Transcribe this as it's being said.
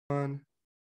All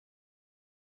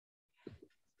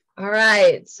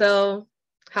right. So,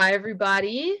 hi,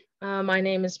 everybody. My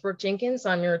name is Brooke Jenkins.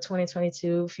 I'm your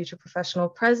 2022 Future Professional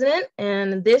President.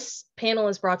 And this panel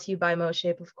is brought to you by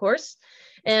MoShape, of course.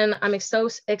 And I'm so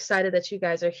excited that you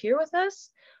guys are here with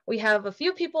us. We have a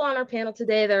few people on our panel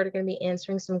today that are going to be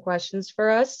answering some questions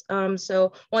for us.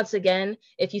 So once again,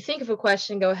 if you think of a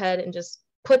question, go ahead and just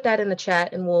put that in the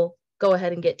chat and we'll go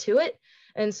ahead and get to it.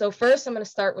 And so first, I'm going to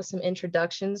start with some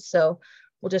introductions. So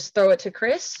we'll just throw it to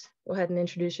Chris. Go ahead and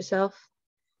introduce yourself.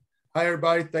 Hi,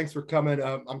 everybody. Thanks for coming.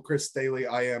 I'm Chris Stehle.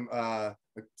 I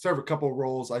serve a couple of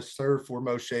roles. I serve for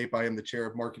MoShape. I am the chair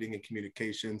of marketing and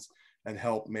communications and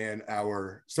help man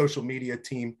our social media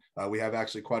team. We have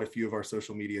actually quite a few of our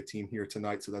social media team here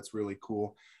tonight, so that's really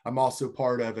cool. I'm also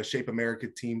part of a Shape America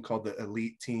team called the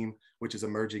Elite Team, which is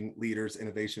Emerging Leaders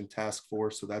Innovation Task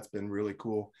Force, so that's been really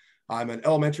cool. I'm an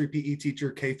elementary PE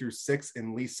teacher, K through 6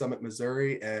 in Lee Summit,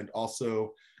 Missouri, and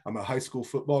also I'm a high school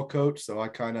football coach, so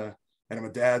and I'm a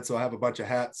dad, so I have a bunch of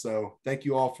hats. So thank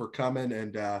you all for coming,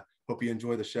 and hope you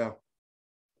enjoy the show.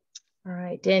 All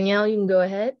right, Danielle, you can go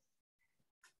ahead.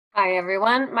 Hi,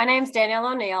 everyone. My name's Danielle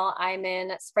O'Neil. I'm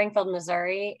in Springfield,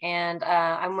 Missouri, and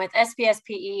I'm with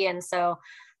SPSPE. And so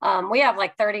we have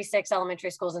like 36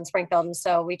 elementary schools in Springfield. And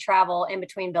so we travel in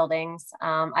between buildings.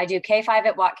 I do K-5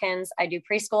 at Watkins. I do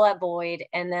preschool at Boyd.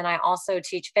 And then I also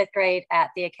teach 5th grade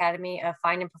at the Academy of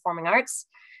Fine and Performing Arts.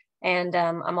 And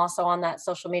I'm also on that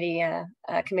social media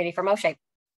committee for MoShape.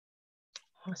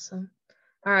 Awesome.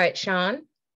 All right, Sean.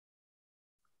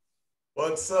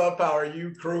 What's up? How are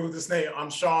you, crew? I'm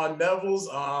Sean Nevills.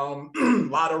 A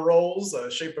lot of roles.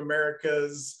 Shape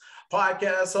America's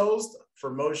podcast host for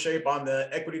MoShape. I'm the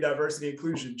Equity, Diversity,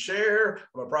 Inclusion Chair.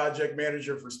 I'm a project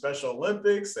manager for Special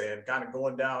Olympics, and kind of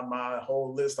going down my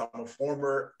whole list. I'm a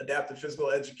former adaptive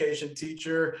physical education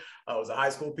teacher. I was a high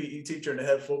school PE teacher and a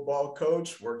head football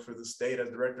coach. Worked for the state as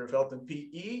director of health and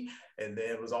PE, and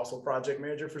then was also project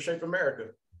manager for Shape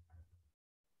America.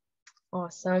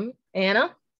 Awesome.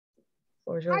 Anna?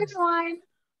 Hi, everyone.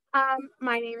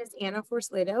 My name is Anna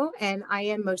Forcelledo, and I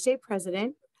am MoShape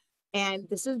president. And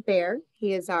this is Bear.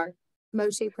 He is our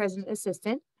MoShape president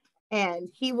assistant, and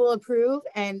he will approve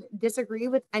and disagree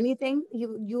with anything.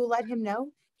 You will let him know.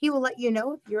 He will let you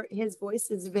know if his voice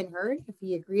has been heard. If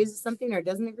he agrees with something or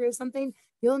doesn't agree with something,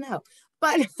 you'll know.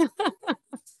 But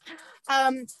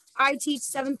I teach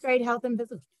 7th grade health and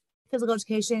physical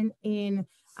education in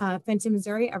Fenton,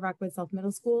 Missouri at Rockwood South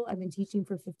Middle School. I've been teaching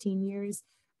for 15 years.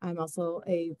 I'm also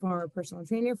a former personal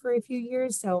trainer for a few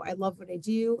years, so I love what I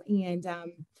do, and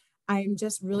I'm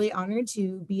just really honored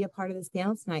to be a part of this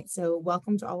panel tonight. So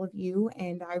welcome to all of you,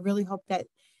 and I really hope that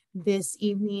this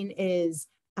evening is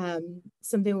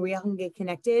something where we all can get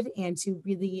connected and to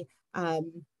really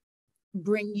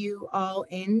bring you all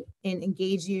in and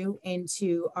engage you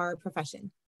into our profession.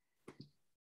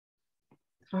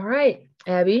 All right,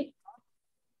 Abbie.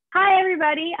 Hi,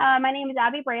 everybody. My name is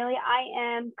Abbie Braly.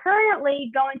 I am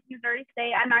currently going to Missouri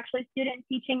State. I'm actually student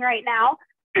teaching right now,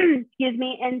 excuse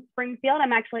me, in Springfield.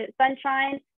 I'm actually at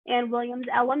Sunshine and Williams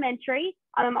Elementary.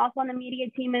 I'm also on the media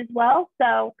team as well.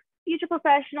 So future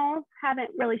professionals, haven't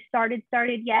really started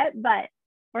yet, but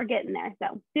we're getting there.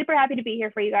 So super happy to be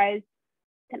here for you guys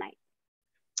tonight.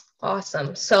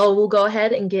 Awesome. So we'll go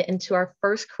ahead and get into our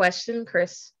first question.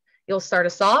 Chris, you'll start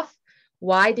us off.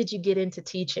 Why did you get into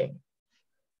teaching?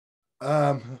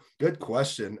 Good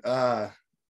question. To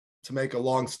make a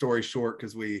long story short,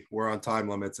 because we're on time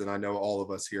limits and I know all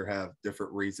of us here have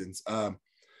different reasons.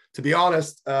 To be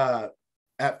honest,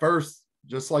 at first,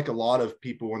 just like a lot of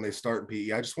people when they start in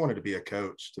PE, I just wanted to be a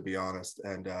coach, to be honest.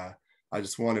 And I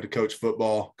just wanted to coach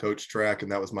football, coach track,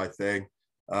 and that was my thing.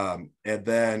 And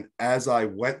then as I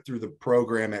went through the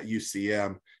program at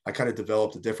UCM, I kind of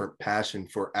developed a different passion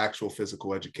for actual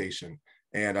physical education.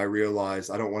 And I realized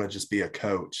I don't want to just be a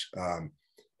coach.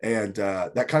 And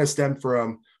that kind of stemmed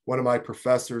from one of my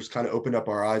professors kind of opened up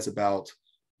our eyes about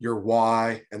your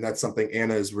why. And that's something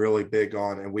Anna is really big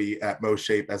on. And we at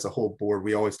MoShape as a whole board,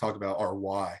 we always talk about our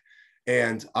why.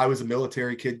 And I was a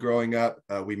military kid growing up.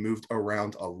 We moved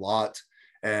around a lot.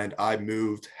 And I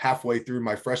moved halfway through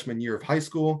my freshman year of high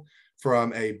school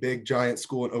from a big giant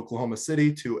school in Oklahoma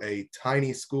City to a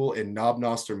tiny school in Knob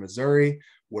Noster, Missouri,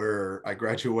 where I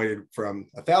graduated from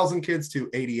 1,000 kids to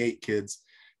 88 kids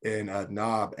in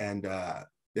Knob. And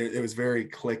it was very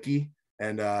cliquey.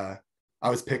 And I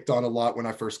was picked on a lot when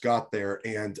I first got there.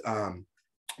 And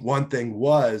one thing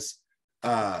was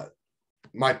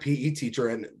my PE teacher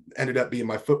and ended up being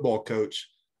my football coach.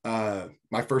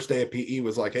 My first day of PE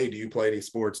was like, hey, do you play any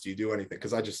sports? Do you do anything?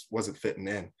 Because I just wasn't fitting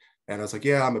in. And I was like,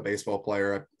 yeah, I'm a baseball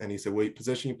player. And he said, what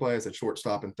position you play? I said,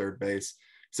 shortstop and third base.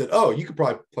 said, "Oh, you could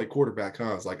probably play quarterback,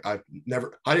 huh?" I was like, I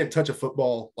didn't touch a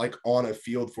football like on a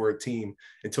field for a team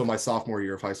until my sophomore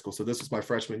year of high school. So this was my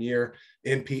freshman year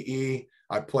in PE.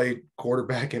 I played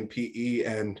quarterback in PE,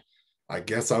 and I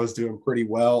guess I was doing pretty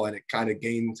well, and it kind of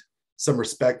gained some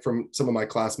respect from some of my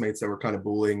classmates that were kind of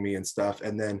bullying me and stuff.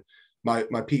 And then my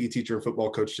PE teacher and football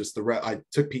coach, I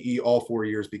took PE all 4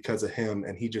 years because of him,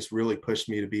 and he just really pushed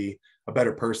me to be a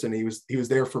better person. He was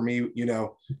there for me, you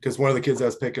know, because one of the kids that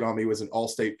was picking on me was an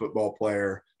all-state football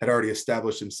player, had already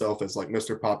established himself as like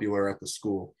Mr. Popular at the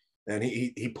school, and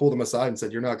he pulled him aside and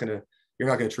said, "You're not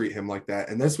gonna treat him like that."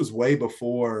 And this was way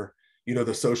before, you know,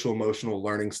 the social emotional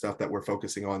learning stuff that we're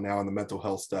focusing on now and the mental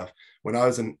health stuff. When I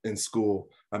was in school,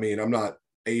 I mean, I'm not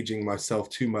aging myself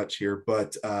too much here,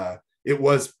 but it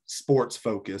was sports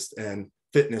focused and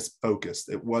fitness focused.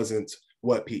 It wasn't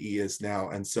what PE is now.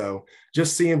 And so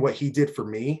just seeing what he did for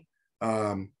me,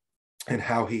 and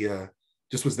how he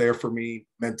just was there for me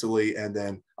mentally, and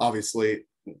then obviously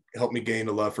helped me gain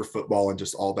a love for football and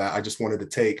just all that. I just wanted to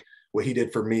take what he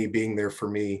did for me, being there for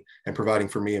me and providing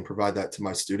for me, and provide that to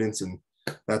my students. And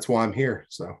that's why I'm here.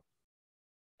 So.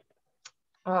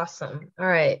 Awesome. All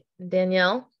right,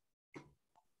 Danielle.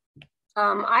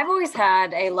 I've always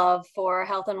had a love for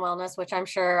health and wellness, which I'm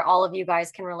sure all of you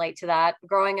guys can relate to that.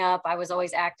 Growing up, I was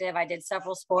always active. I did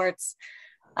several sports.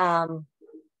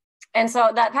 And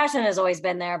so that passion has always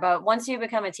been there. But once you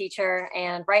become a teacher,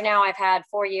 and right now I've had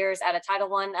 4 years at a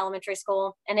Title I elementary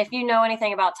school. And if you know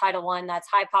anything about Title I, that's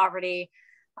high poverty,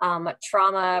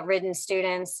 trauma-ridden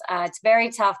students. It's very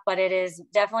tough, but it has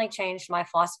definitely changed my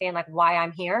philosophy and like why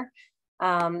I'm here.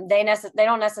 They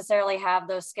don't necessarily have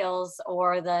those skills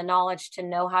or the knowledge to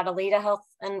know how to lead a health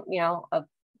and, you know, a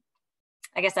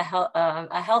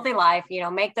healthy life, you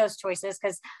know, make those choices,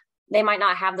 because they might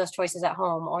not have those choices at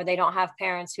home, or they don't have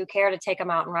parents who care to take them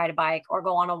out and ride a bike or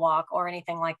go on a walk or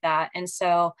anything like that. And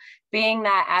so being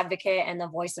that advocate and the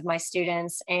voice of my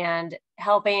students and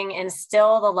helping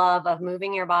instill the love of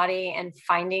moving your body and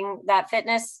finding that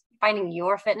fitness, finding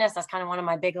your fitness, that's kind of one of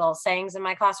my big little sayings in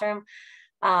my classroom,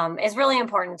 is really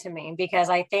important to me, because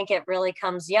I think it really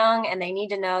comes young, and they need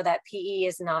to know that PE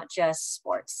is not just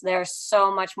sports. There's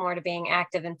so much more to being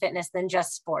active in fitness than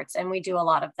just sports. And we do a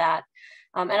lot of that.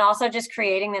 And also just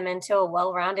creating them into a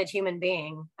well-rounded human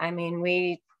being. I mean,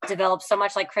 we develop so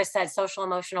much, like Chris said, social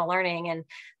emotional learning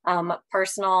and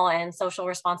personal and social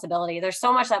responsibility. There's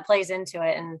so much that plays into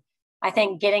it. And I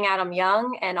think getting at them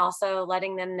young and also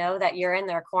letting them know that you're in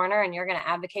their corner and you're going to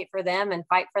advocate for them and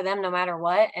fight for them no matter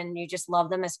what. And you just love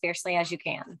them as fiercely as you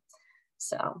can.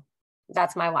 So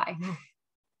that's my why.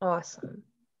 Awesome.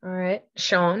 All right,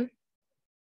 Sean.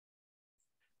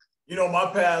 You know, my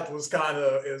path was kind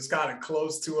of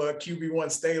close to a QB1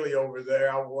 Stehle over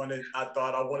there. I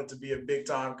thought I wanted to be a big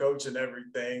time coach and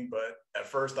everything, but at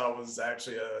first I was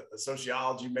actually a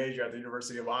sociology major at the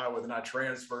University of Iowa. Then I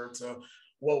transferred to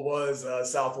what was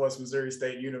Southwest Missouri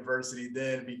State University,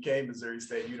 then became Missouri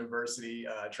State University.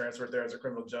 I transferred there as a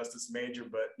criminal justice major,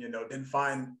 but, you know, didn't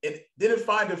find it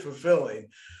fulfilling.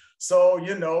 So,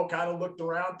 you know, kind of looked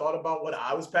around, thought about what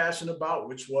I was passionate about,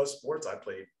 which was sports. I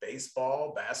played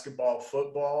baseball, basketball,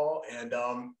 football, and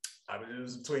it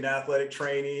was between athletic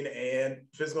training and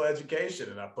physical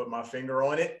education. And I put my finger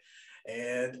on it,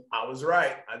 and I was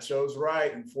right. I chose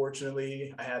right. And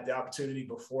fortunately, I had the opportunity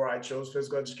before I chose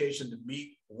physical education to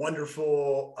meet the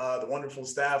wonderful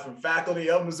staff and faculty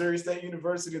of Missouri State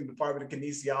University in the Department of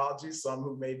Kinesiology, some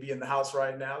who may be in the house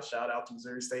right now. Shout out to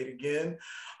Missouri State again.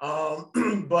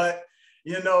 But,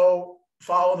 you know,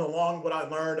 following along what I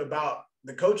learned about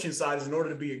the coaching side is, in order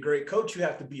to be a great coach, you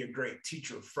have to be a great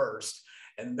teacher first.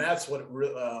 And that's what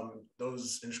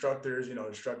those instructors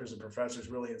and professors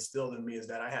really instilled in me, is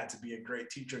that I had to be a great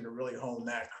teacher and to really hone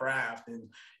that craft. And,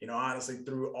 you know, honestly,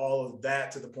 through all of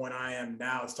that to the point I am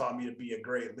now, it's taught me to be a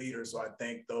great leader. So I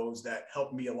thank those that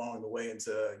helped me along the way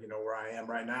into, you know, where I am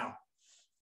right now.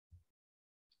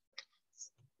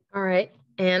 All right,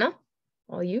 Anna,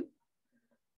 all you.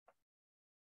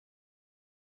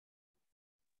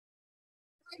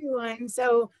 Hi, everyone.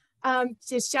 So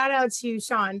just shout out to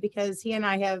Sean, because he and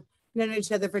I have known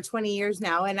each other for 20 years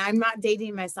now, and I'm not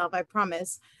dating myself, I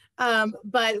promise.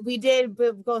 But we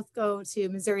both go to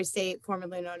Missouri State,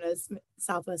 formerly known as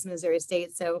Southwest Missouri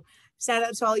State. So shout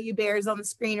out to all you Bears on the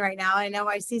screen right now. I know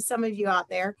I see some of you out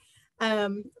there.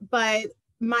 But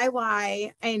my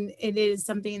why, and it is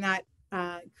something that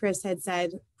Chris had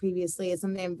said previously, is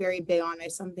something I'm very big on.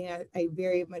 It's something I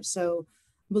very much so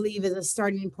believe is a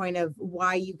starting point of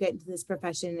why you get into this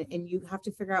profession, and you have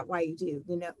to figure out why you do,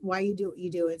 why you do what you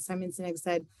do. And Simon Sinek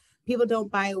said, people don't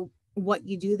buy what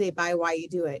you do, they buy why you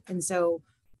do it. And so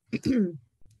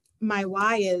my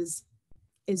why is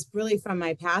is really from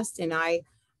my past. And I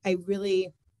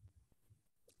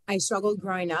struggled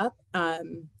growing up,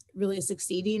 really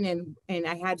succeeding, and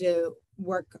I had to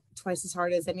work twice as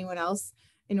hard as anyone else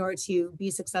in order to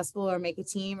be successful or make a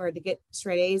team or to get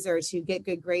straight A's or to get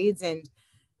good grades. And,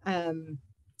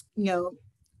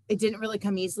 it didn't really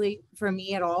come easily for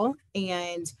me at all.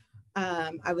 And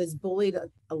I was bullied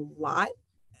a lot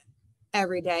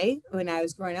every day when I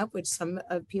was growing up, which some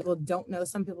people don't know,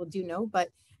 some people do know, but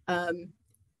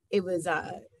it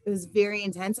was very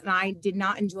intense, and I did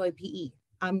not enjoy PE.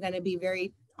 I'm going to be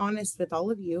very honest with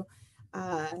all of you.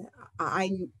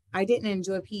 I didn't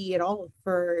enjoy PE at all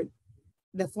for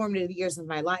the formative years of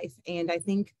my life. And I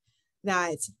think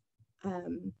that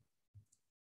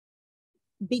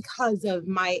because of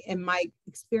my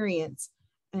experience,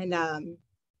 and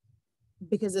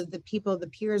because of the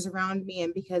peers around me,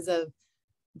 and because of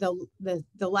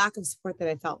the lack of support that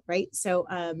I felt, right? So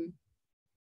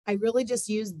I really just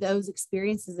used those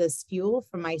experiences as fuel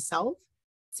for myself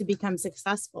to become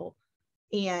successful.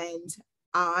 And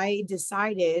I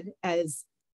decided as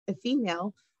a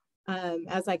female,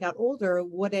 as I got older,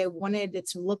 what I wanted it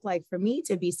to look like for me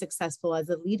to be successful as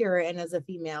a leader and as a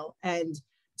female, and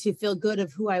to feel good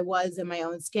of who I was in my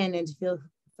own skin, and to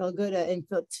feel good and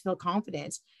feel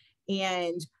confident.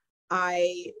 And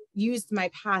I used my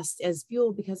past as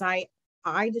fuel because I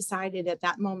decided at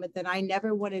that moment that I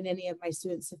never wanted any of my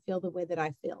students to feel the way that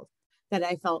I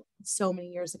felt so many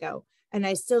years ago. And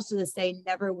I still to this day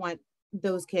never want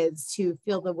those kids to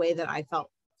feel the way that I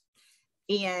felt.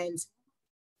 And,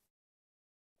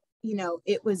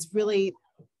 it was really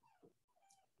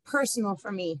personal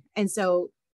for me. And so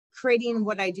creating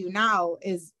what I do now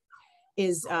is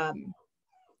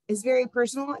very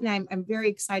personal. And I'm very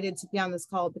excited to be on this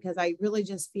call, because I really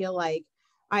just feel like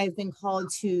I've been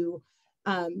called to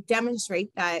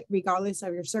demonstrate that regardless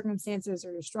of your circumstances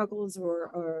or your struggles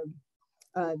or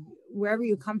wherever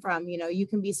you come from, you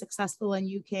can be successful, and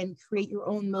you can create your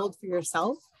own mold for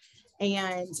yourself.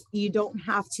 And you don't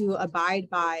have to abide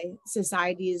by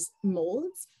society's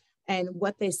molds and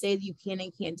what they say that you can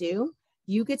and can't do.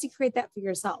 You get to create that for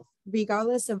yourself,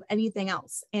 regardless of anything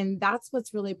else. And that's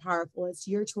what's really powerful. It's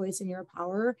your choice and your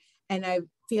power. And I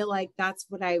feel like that's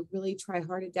what I really try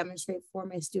hard to demonstrate for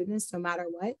my students, no matter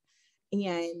what.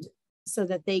 And so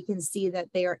that they can see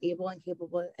that they are able and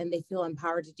capable, and they feel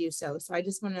empowered to do so. So I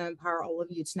just want to empower all of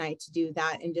you tonight to do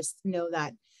that, and just know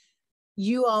that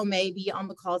you all may be on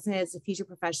the call tonight as a future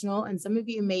professional, and some of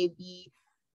you may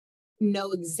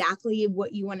know exactly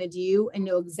what you want to do and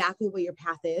know exactly what your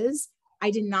path is.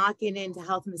 I did not get into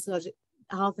health and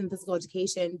physical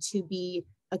education to be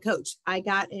a coach. I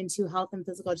got into health and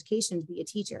physical education to be a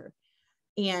teacher.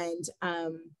 And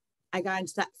I got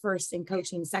into that first and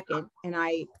coaching second. And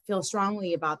I feel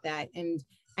strongly about that. And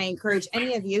I encourage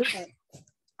any of you that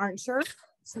aren't sure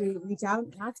to reach out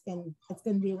and ask, and it's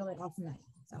going to be a really awesome night.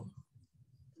 So.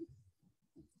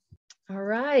 All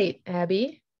right,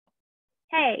 Abbie.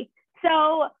 Hey,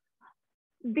 so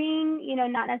being,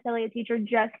 not necessarily a teacher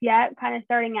just yet, kind of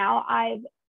starting out, I've,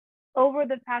 over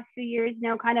the past few years,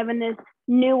 kind of in this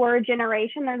newer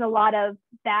generation, there's a lot of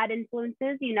bad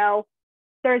influences,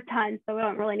 there's tons, so we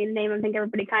don't really need to name them. I think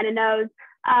everybody kind of knows.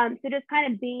 So just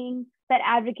kind of being that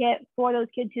advocate for those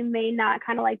kids who may not,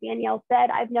 kind of like Danielle said,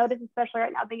 I've noticed, especially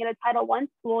right now being in a Title I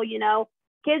school,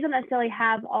 kids don't necessarily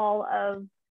have all of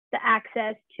the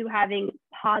access to having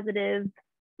positive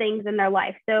things in their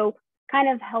life. So kind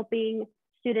of helping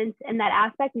students in that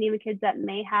aspect, and even kids that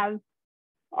may have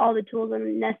all the tools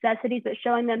and necessities, but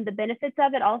showing them the benefits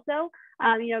of it also.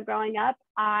 Growing up,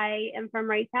 I am from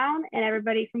Raytown, and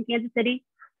everybody from Kansas City,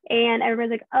 and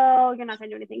everybody's like, oh, you're not gonna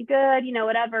do anything good,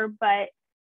 whatever. But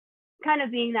kind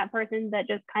of being that person that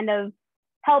just kind of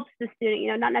helps the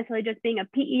student, not necessarily just being a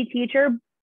PE teacher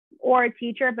or a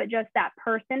teacher, but just that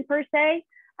person per se.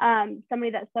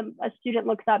 Somebody that a student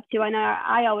looks up to. I know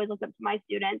I always look up to my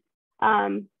students,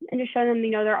 and just show them,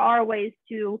 there are ways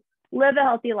to live a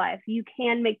healthy life. You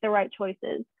can make the right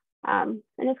choices, and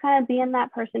just kind of being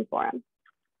that person for them.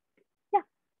 Yeah.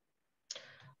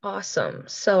 Awesome.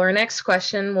 So our next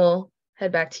question, we'll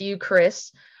head back to you,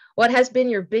 Chris. What has been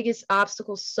your biggest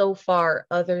obstacle so far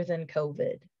other than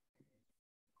COVID?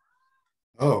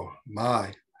 Oh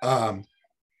my.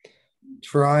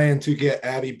 Trying to get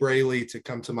Abbie Braly to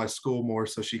come to my school more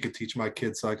so she could teach my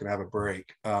kids so I can have a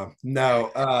break.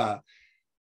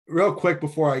 Real quick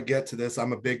before I get to this,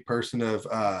 I'm a big person of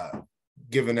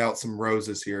giving out some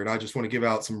roses here. And I just want to give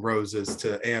out some roses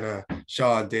to Anna,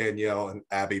 Sean, Danielle, and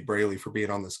Abbie Braly for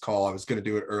being on this call. I was going to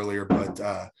do it earlier, but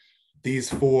these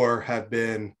four have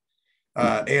been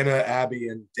Anna, Abbie,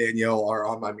 and Danielle are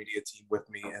on my media team with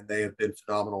me, and they have been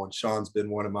phenomenal. And Sean's been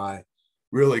one of my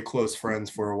really close friends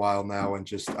for a while now. And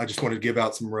I just wanted to give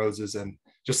out some roses and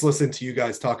just listen to you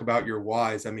guys talk about your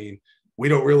whys. I mean, we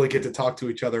don't really get to talk to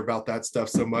each other about that stuff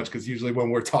so much, because usually when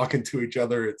we're talking to each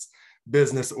other, it's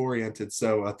business oriented.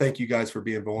 So thank you guys for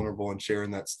being vulnerable and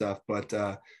sharing that stuff. But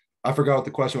I forgot what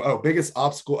the question was. Oh, biggest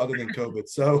obstacle other than COVID.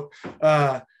 So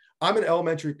I'm an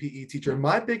elementary PE teacher.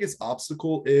 My biggest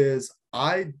obstacle is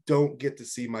I don't get to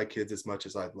see my kids as much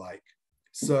as I'd like.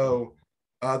 So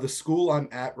the school I'm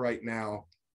at right now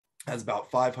has about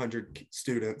 500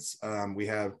 students. We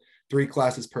have 3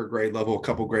 classes per grade level. A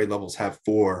couple grade levels have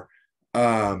 4.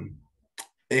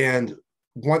 And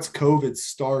once COVID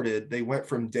started, they went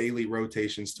from daily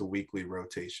rotations to weekly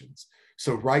rotations.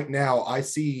 So right now I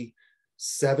see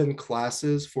 7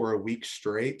 classes for a week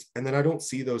straight, and then I don't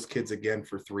see those kids again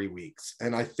for 3 weeks.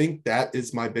 And I think that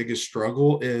is my biggest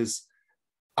struggle. Is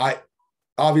I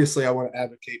obviously I want to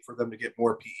advocate for them to get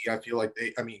more PE. I feel like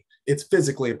it's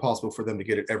physically impossible for them to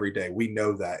get it every day. We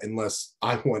know that, unless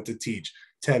I want to teach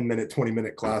 10-minute,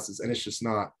 20-minute classes, and it's just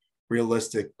not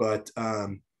realistic. But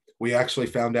we actually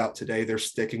found out today they're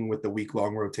sticking with the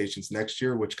week-long rotations next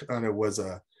year, which kind of was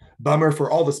a bummer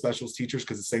for all the specials teachers,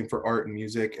 because it's the same for art and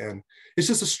music. And it's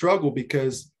just a struggle,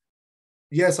 because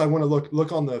yes, I want to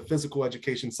look on the physical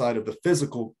education side of the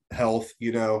physical health,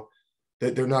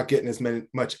 that they're not getting as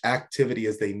much activity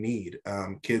as they need.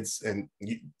 Kids, and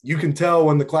you can tell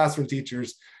when the classroom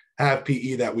teachers have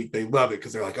PE that week, they love it,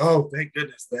 because they're like, oh, thank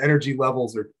goodness, the energy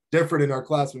levels are different in our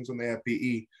classrooms when they have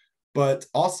PE. But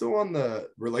also on the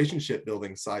relationship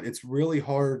building side, it's really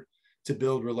hard to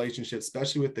build relationships,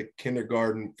 especially with the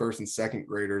kindergarten, 1st and 2nd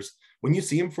graders, when you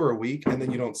see them for a week and then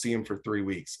you don't see them for 3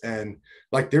 weeks. And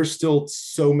like, there's still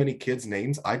so many kids'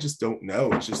 names I just don't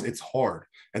know. It's hard.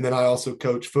 And then I also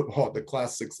coach football at the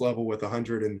class 6 level with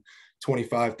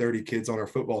 125, 30 kids on our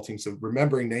football team. So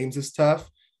remembering names is tough,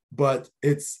 but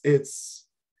it's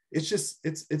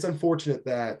unfortunate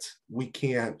that we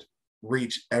can't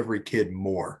reach every kid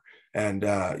more. And,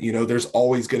 there's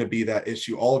always going to be that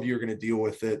issue. All of you are going to deal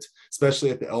with it, especially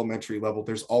at the elementary level.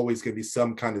 There's always going to be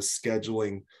some kind of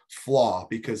scheduling flaw,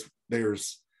 because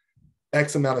there's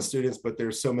X amount of students, but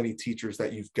there's so many teachers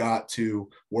that you've got to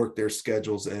work their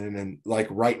schedules in. And like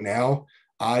right now,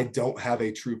 I don't have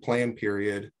a true plan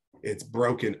period. It's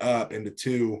broken up into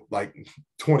 2, like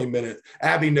 20-minute.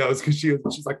 Abbie knows, because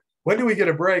she's like, when do we get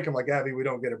a break? I'm like, Abbie, we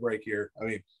don't get a break here. I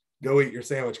mean, go eat your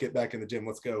sandwich, get back in the gym,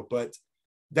 let's go. But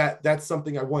that's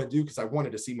something I want to do, because I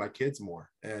wanted to see my kids more.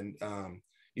 And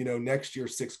next year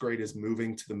 6th grade is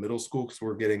moving to the middle school, because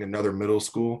we're getting another middle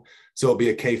school, so it'll be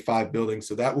a K-5 building.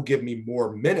 So that will give me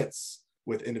more minutes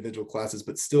with individual classes,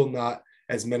 but still not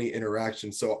as many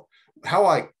interactions. So how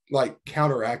I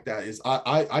counteract that is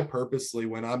I purposely,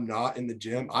 when I'm not in the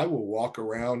gym, I will walk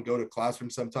around, go to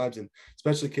classrooms sometimes, and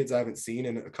especially kids I haven't seen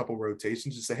in a couple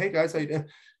rotations, just say, hey guys, how you doing?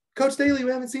 Coach Stehle, we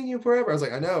haven't seen you forever. I was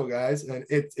like, I know, guys. And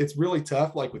it's really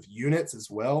tough, like with units as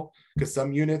well, because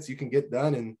some units you can get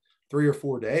done in 3 or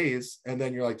 4 days. And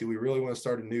then you're like, do we really want to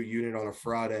start a new unit on a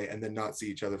Friday and then not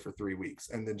see each other for 3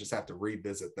 weeks and then just have to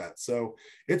revisit that? So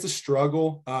it's a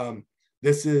struggle.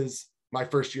 This is my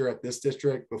first year at this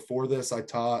district. Before this, I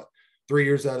taught 3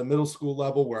 years at a middle school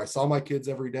level where I saw my kids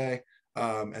every day.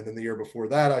 And then the year before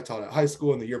that, I taught at high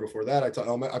school. And the year before that,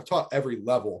 I've taught every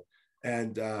level.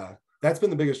 And that's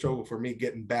been the biggest struggle for me,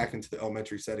 getting back into the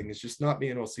elementary setting, is just not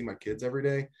being able to see my kids every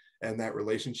day and that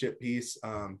relationship piece.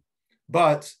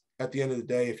 But at the end of the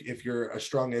day, if you're a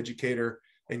strong educator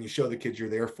and you show the kids you're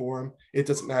there for them, it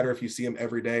doesn't matter if you see them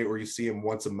every day or you see them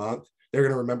once a month. They're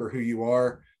going to remember who you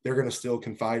are. They're going to still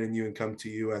confide in you and come to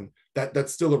you. And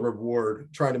that's still a reward,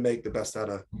 trying to make the best out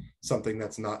of something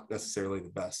that's not necessarily the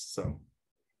best. So.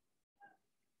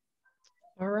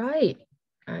 All right.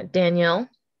 Danielle,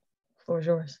 the floor is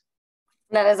yours.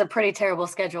 That is a pretty terrible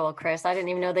schedule, Chris. I didn't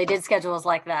even know they did schedules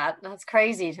like that. That's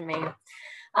crazy to me.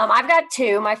 I've got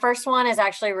 2. My first one is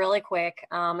actually really quick,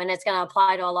 and it's going to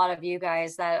apply to a lot of you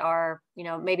guys that are,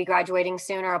 maybe graduating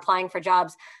soon or applying for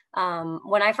jobs.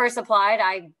 When I first applied,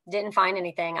 I didn't find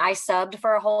anything. I subbed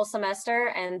for a whole semester,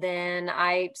 and then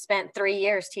I spent 3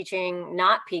 years teaching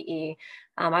not PE.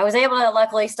 I was able to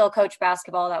luckily still coach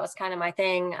basketball. That was kind of my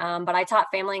thing, but I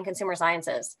taught family and consumer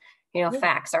sciences.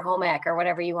 Facts or home ec or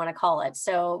whatever you want to call it.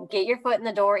 So get your foot in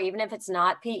the door, even if it's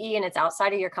not PE and it's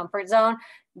outside of your comfort zone.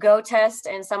 Go test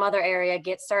in some other area,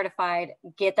 get certified,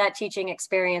 get that teaching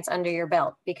experience under your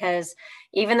belt, because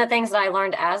even the things that I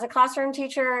learned as a classroom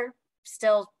teacher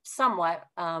still somewhat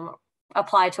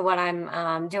apply to what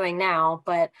I'm doing now.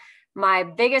 But my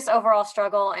biggest overall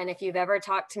struggle, and if you've ever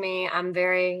talked to me, I'm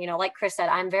very, you know, like Chris said,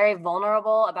 I'm very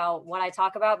vulnerable about what I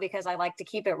talk about because I like to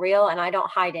keep it real and I don't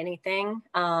hide anything.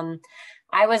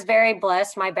 I was very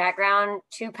blessed. My background,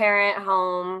 2-parent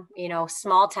home, you know,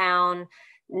 small town,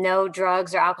 no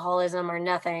drugs or alcoholism or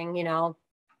nothing, you know,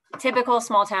 typical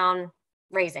small town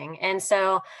raising. And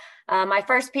so my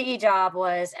first PE job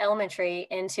was elementary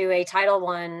into a Title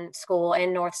I school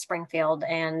in North Springfield.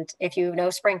 And if you know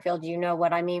Springfield, you know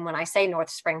what I mean when I say North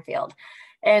Springfield.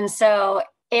 And so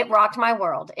it rocked my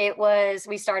world.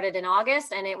 We started in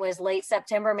August and it was late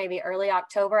September, maybe early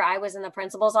October. I was in the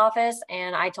principal's office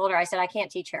and I told her, I said, I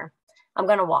can't teach here. I'm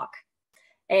going to walk.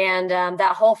 And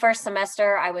that whole first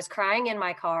semester, I was crying in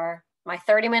my car, my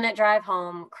 30-minute drive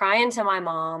home, crying to my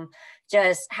mom,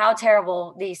 just how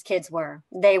terrible these kids were.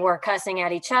 They were cussing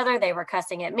at each other. They were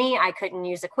cussing at me. I couldn't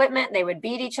use equipment. They would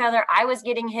beat each other. I was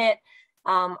getting hit.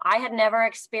 I had never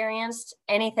experienced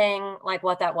anything like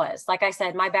what that was. Like I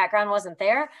said, my background wasn't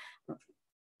there.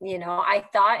 You know, I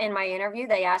thought in my interview,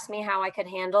 they asked me how I could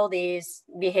handle these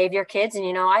behavior kids. And,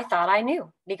 you know, I thought I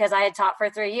knew because I had taught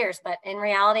for 3 years, but in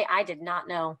reality, I did not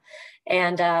know.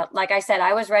 And like I said,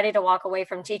 I was ready to walk away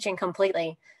from teaching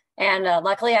completely. And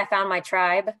luckily I found my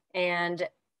tribe and,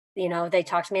 you know, they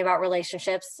talked to me about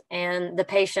relationships and the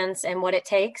patience and what it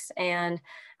takes. And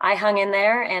I hung in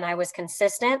there and I was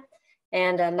consistent.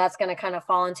 And that's going to kind of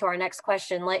fall into our next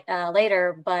question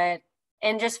later. But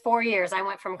in just 4 years, I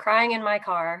went from crying in my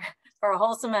car for a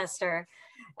whole semester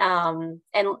and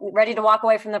ready to walk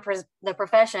away from the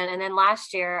profession. And then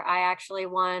last year, I actually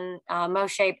won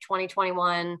MoShape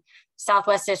 2021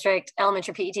 Southwest District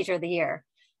Elementary PE Teacher of the Year.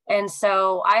 And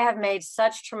so I have made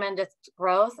such tremendous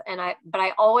growth. But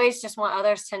I always just want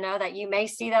others to know that you may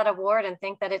see that award and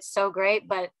think that it's so great,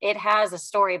 but it has a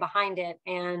story behind it.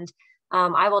 And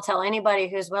I will tell anybody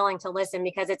who's willing to listen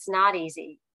because it's not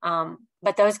easy.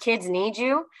 But those kids need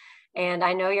you. And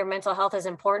I know your mental health is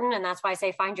important. And that's why I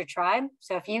say find your tribe.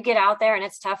 So if you get out there and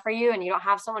it's tough for you and you don't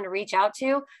have someone to reach out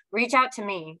to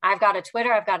me. I've got a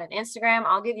Twitter, I've got an Instagram.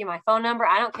 I'll give you my phone number.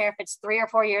 I don't care if it's 3 or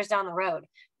 4 years down the road.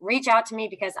 Reach out to me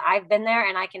because I've been there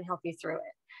and I can help you through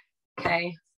it.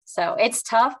 Okay. So it's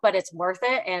tough, but it's worth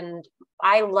it. And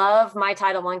I love my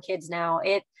Title I kids now.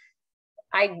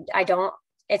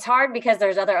 It's hard because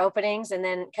there's other openings. And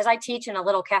then because I teach in a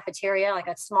little cafeteria, like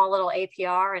a small little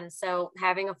APR. And so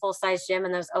having a full-size gym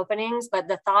and those openings, but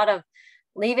the thought of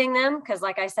leaving them, because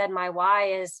like I said, my why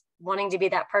is wanting to be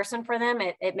that person for them.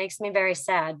 It makes me very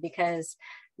sad because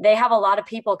they have a lot of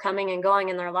people coming and going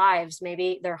in their lives.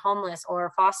 Maybe they're homeless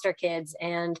or foster kids.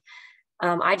 And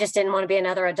I just didn't want to be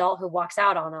another adult who walks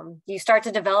out on them. You start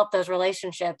to develop those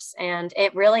relationships and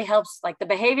it really helps. Like the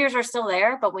behaviors are still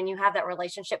there, but when you have that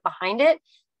relationship behind it,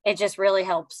 it just really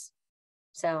helps.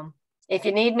 So if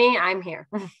you need me, I'm here.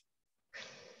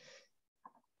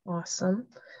 Awesome.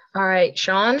 All right,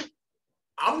 Sean.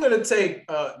 I'm going to take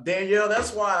Danielle.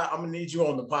 That's why I'm going to need you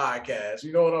on the podcast.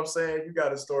 You know what I'm saying? You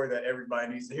got a story that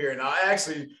everybody needs to hear. And I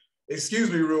actually,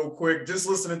 excuse me real quick, just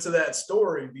listening to that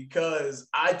story because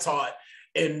I taught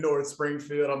in North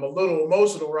Springfield. I'm a little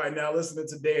emotional right now listening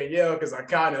to Danielle because I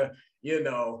kind of, you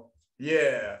know,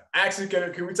 yeah. Actually,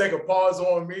 can we take a pause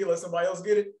on me? Let somebody else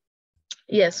get it?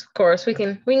 Yes, of course. We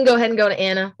can go ahead and go to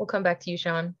Anna. We'll come back to you,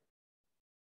 Sean.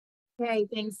 Okay,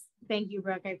 thanks. Thank you,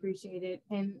 Brooke. I appreciate it.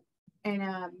 And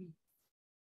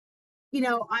you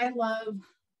know, I love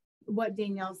what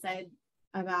Danielle said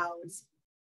about,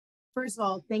 first of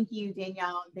all, thank you,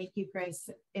 Danielle. Thank you, Chris,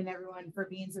 and everyone for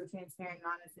being so transparent and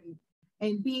honest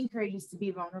and being courageous to be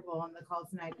vulnerable on the call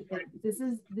tonight, because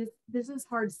this is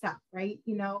hard stuff, right?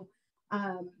 You know,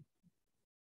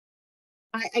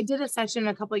 I did a session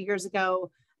a couple of years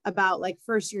ago about like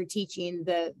first year teaching,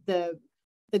 the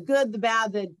good, the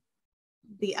bad,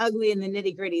 the ugly, and the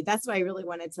nitty gritty. That's why I really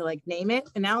wanted to like name it.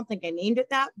 And I don't think I named it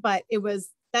that, but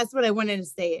that's what I wanted to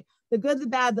say. The good, the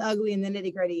bad, the ugly, and the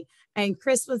nitty gritty. And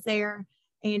Chris was there,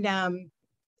 and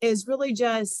it was really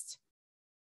just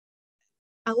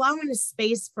allowing a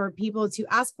space for people to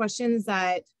ask questions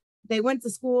that they went to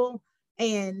school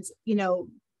and, you know,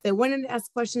 they wanted to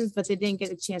ask questions, but they didn't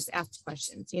get a chance to ask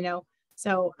questions, you know?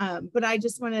 So, but I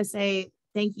just want to say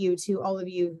thank you to all of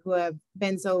you who have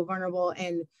been so vulnerable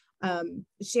and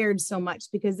shared so much,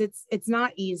 because it's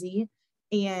not easy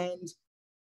and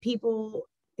people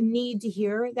need to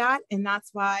hear that. And that's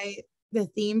why the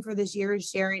theme for this year is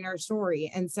sharing our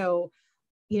story. And so,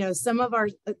 you know, so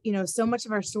much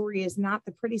of our story is not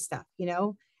the pretty stuff, you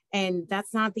know, and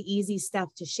that's not the easy stuff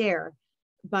to share.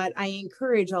 But I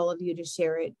encourage all of you to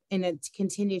share it and to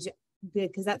continue to,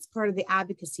 because that's part of the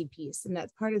advocacy piece. And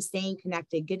that's part of staying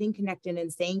connected, getting connected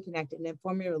and staying connected and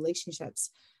forming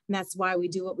relationships, And that's why we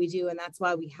do what we do. And that's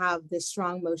why we have this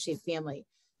strong MoShape family.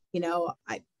 You know,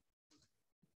 I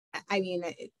mean,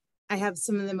 I have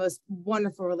some of the most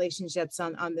wonderful relationships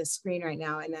on this screen right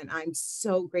now. And I'm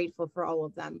so grateful for all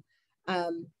of them.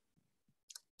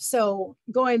 So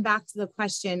going back to the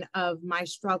question of my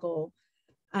struggle,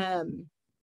 for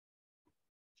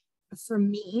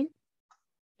me,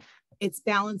 it's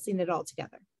balancing it all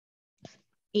together.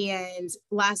 And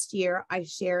last year I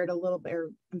shared a little bit,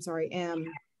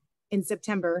 in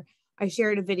September, I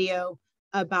shared a video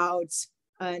about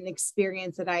an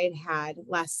experience that I had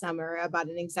last summer about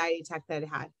an anxiety attack that I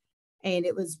had. And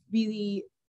it was really,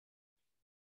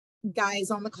 guys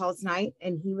on the call tonight,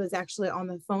 and he was actually on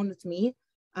the phone with me,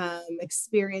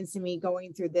 experiencing me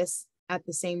going through this at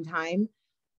the same time.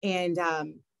 And,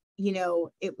 you know,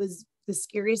 it was the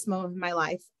scariest moment of my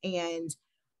life. And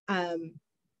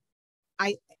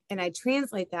I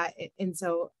translate that. And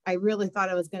so I really thought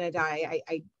I was going to die.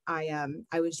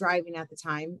 I was driving at the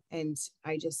time, and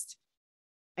I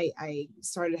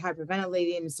started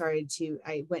hyperventilating and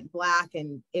I went black,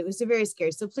 and it was very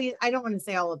scary. So please, I don't want to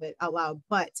say all of it out loud,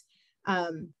 but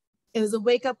it was a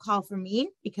wake up call for me,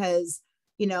 because,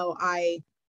 you know, I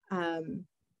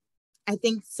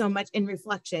think so much in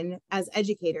reflection as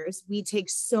educators, we take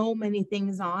so many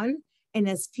things on. And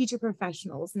as future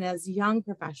professionals and as young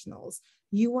professionals,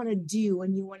 you want to do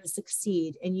and you want to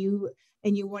succeed, and you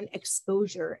want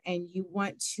exposure, and you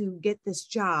want to get this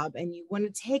job, and you want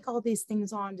to take all these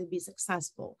things on to be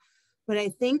successful. But I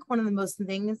think one of the most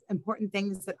important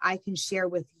things that I can share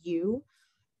with you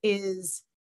is,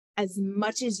 as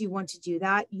much as you want to do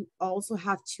that, you also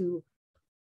have to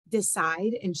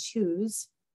decide and choose,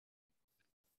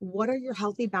 what are your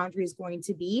healthy boundaries going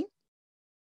to be?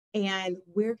 And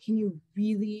where can you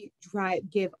really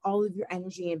give all of your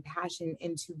energy and passion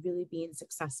into really being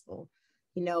successful,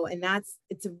 you know? And I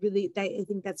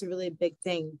think that's a really big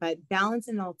thing, but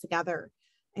balancing it all together.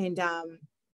 And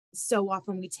so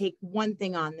often we take one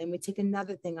thing on, then we take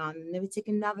another thing on, and then we take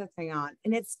another thing on.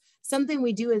 And it's something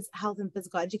we do as health and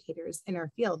physical educators in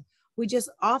our field. We just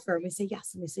offer, and we say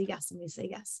yes, and we say yes, and we say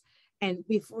yes. And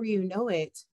before you know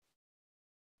it,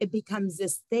 it becomes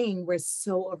this thing where it's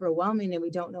so overwhelming and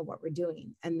we don't know what we're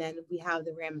doing. And then we have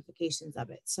the ramifications of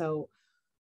it. So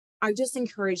I just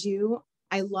encourage you.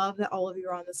 I love that all of you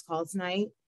are on this call tonight.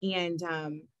 And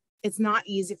it's not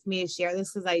easy for me to share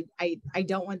this, because I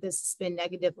don't want this to spin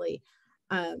negatively.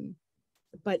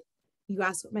 But you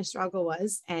asked what my struggle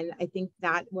was. And I think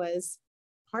that was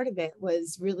part of it,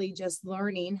 was really just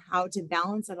learning how to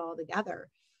balance it all together.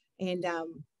 And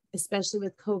especially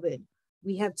with COVID,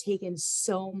 we have taken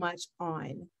so much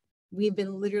on. We've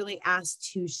been literally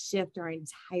asked to shift our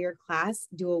entire class,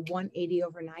 do a 180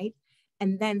 overnight,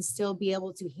 and then still be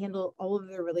able to handle all of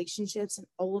the relationships and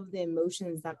all of the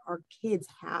emotions that our kids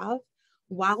have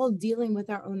while dealing with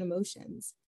our own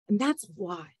emotions. And that's a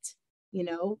lot, you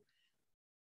know?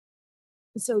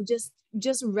 So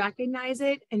just recognize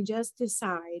it, and just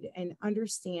decide and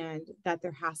understand that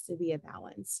there has to be a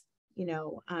balance, you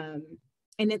know?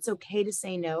 And it's okay to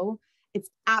say no. It's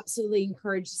absolutely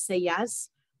encouraged to say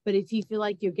yes. But if you feel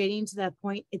like you're getting to that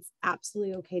point, it's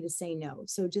absolutely okay to say no.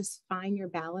 So just find your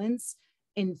balance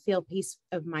and feel peace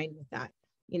of mind with that,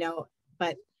 you know.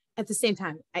 But at the same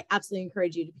time, I absolutely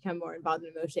encourage you to become more involved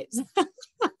in MoShapes.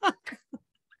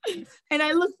 And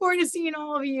I look forward to seeing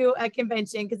all of you at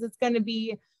convention, because it's going to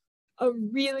be a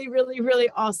really, really, really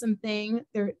awesome thing.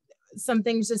 Some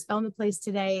things just fell into place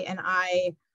today, and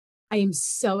I am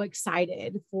so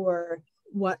excited for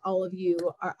what all of you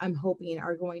are, I'm hoping,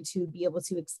 are going to be able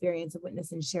to experience and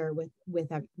witness and share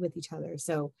with each other.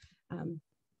 So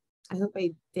I hope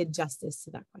I did justice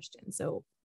to that question. So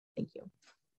thank you.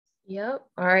 Yep.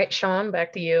 All right, Sean,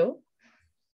 back to you.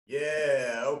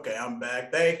 Yeah, okay, I'm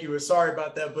back. Thank you. Sorry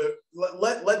about that, but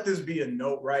let this be a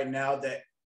note right now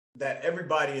that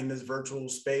everybody in this virtual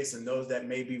space and those that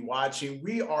may be watching,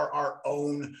 we are our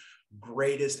own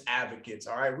greatest advocates.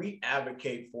 All right, we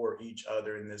advocate for each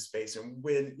other in this space. And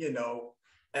when, you know,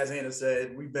 as Anna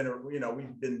said, we've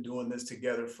been doing this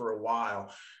together for a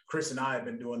while. Chris and I have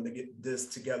been doing this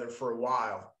together for a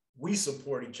while. We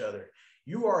support each other.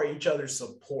 You are each other's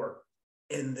support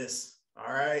in this.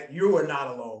 All right, you are not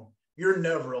alone. You're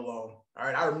never alone. All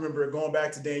right, I remember going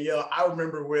back to Danielle. I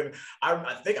remember when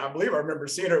I believe I remember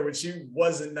seeing her when she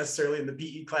wasn't necessarily in the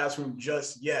PE classroom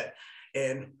just yet,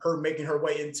 and her making her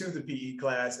way into the PE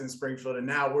class in Springfield, and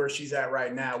now where she's at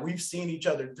right now. We've seen each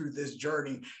other through this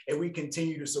journey, and we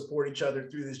continue to support each other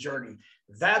through this journey.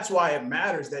 That's why it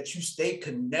matters that you stay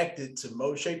connected to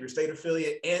MoShape, your state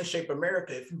affiliate, and Shape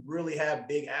America if you really have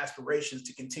big aspirations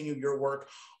to continue your work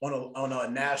on a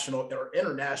national or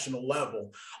international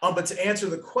level. But to answer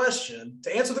the question,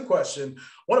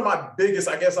 one of my biggest,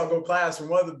 I guess I'll go classroom,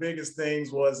 one of the biggest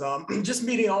things was just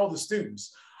meeting all the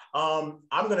students. I'm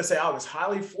going to say I was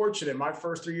highly fortunate my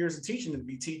first 3 years of teaching to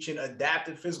be teaching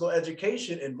adapted physical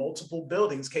education in multiple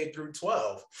buildings, K through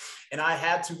 12. And I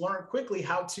had to learn quickly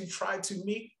how to try to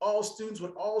meet all students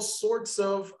with all sorts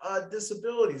of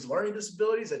disabilities, learning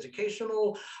disabilities,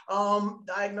 educational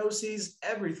diagnoses,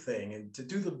 everything, and to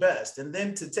do the best. And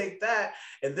then to take that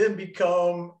and then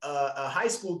become a high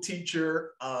school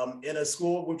teacher in a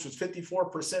school which was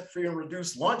 54% free and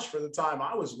reduced lunch for the time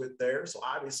I was with there. So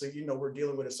obviously, you know, we're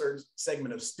dealing with a certain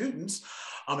segment of students.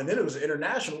 And then it was an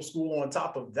international school on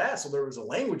top of that. So there was a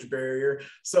language barrier.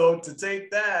 So to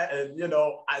take that, and, you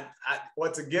know, I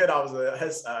once again,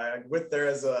 I went there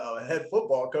as a head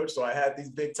football coach. So I had these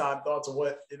big time thoughts of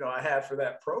what, you know, I had for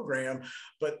that program.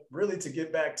 But really to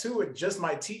get back to it, just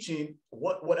my teaching,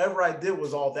 whatever I did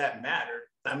was all that mattered.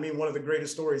 I mean, one of the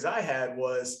greatest stories I had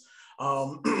was,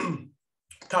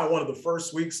 kind of one of the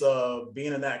first weeks of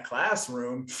being in that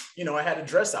classroom, you know, I had a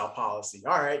dress out policy.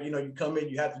 All right, you know, you come in,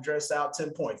 you have to dress out 10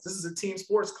 points. This is a team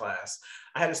sports class.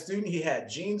 I had a student, he had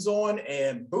jeans on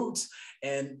and boots,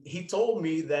 and he told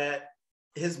me that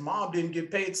his mom didn't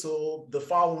get paid till the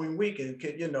following week, and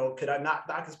could I not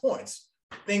dock his points?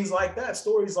 Things like that,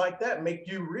 stories like that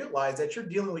make you realize that you're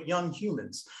dealing with young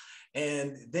humans.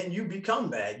 And then you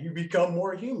become that, you become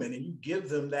more human, and you give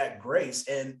them that grace.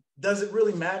 And does it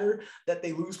really matter that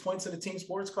they lose points in a team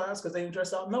sports class because they didn't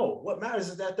dress out? No, what matters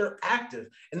is that they're active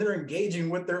and they're engaging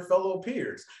with their fellow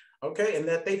peers. Okay, and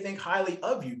that they think highly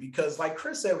of you, because like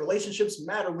Chris said, relationships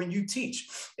matter when you teach.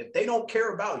 If they don't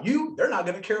care about you, they're not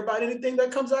going to care about anything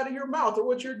that comes out of your mouth or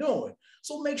what you're doing.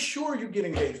 So make sure you get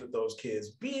engaged with those kids,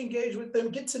 be engaged with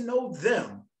them, get to know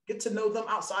them. Get to know them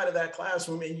outside of that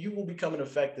classroom, and you will become an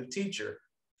effective teacher.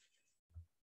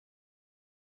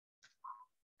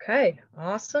 Okay,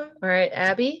 awesome. All right,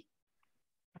 Abbie.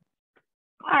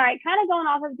 All right, kind of going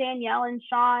off of Danielle and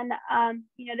Sean,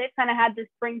 you know, they've kind of had the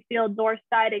Springfield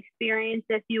Northside experience,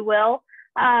 if you will.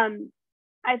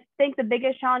 I think the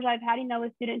biggest challenge I've had, you know,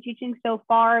 with student teaching so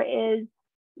far is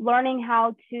learning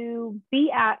how to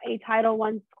be at a Title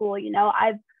I school. You know,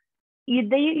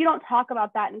 you don't talk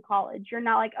about that in college. You're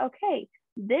not like, okay,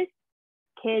 this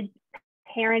kid's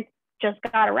parents just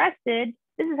got arrested.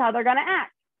 This is how they're going to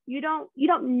act. You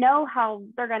don't know how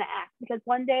they're going to act, because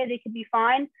one day they could be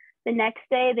fine. The next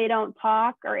day they don't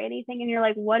talk or anything. And you're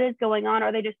like, what is going on?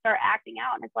 Or they just start acting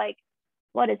out. And it's like,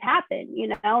 what has happened? You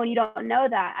know, and you don't know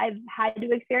that. I've had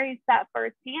to experience that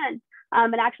firsthand.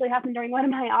 It actually happened during one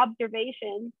of my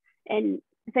observations. And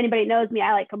if anybody knows me,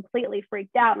 I like completely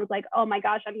freaked out and was like, oh my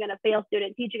gosh, I'm going to fail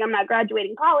student teaching. I'm not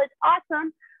graduating college.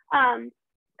 Awesome.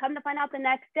 Come to find out the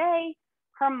next day,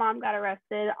 her mom got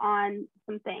arrested on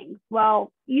some things.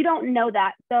 Well, you don't know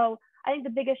that. So I think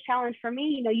the biggest challenge for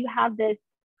me, you know, you have this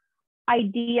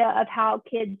idea of how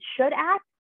kids should act,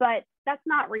 but that's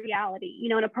not reality. You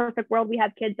know, in a perfect world, we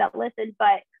have kids that listen,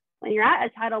 but when you're at a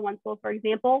Title I school, for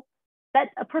example, that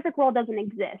a perfect world doesn't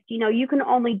exist. You know, you can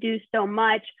only do so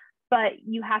much, but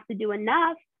you have to do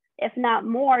enough, if not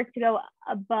more, to go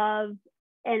above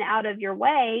and out of your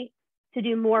way to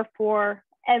do more for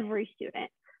every student,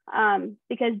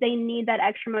 because they need that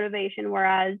extra motivation.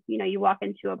 Whereas, you know, you walk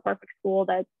into a perfect school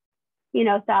that's, you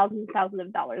know, thousands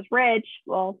of dollars rich,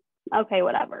 well, okay,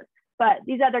 whatever. But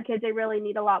these other kids, they really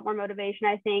need a lot more motivation.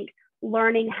 I think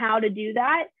learning how to do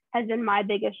that has been my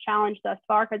biggest challenge thus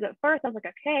far, because at first I was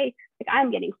like, okay, like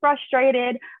I'm getting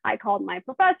frustrated. I called my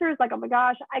professors like, oh my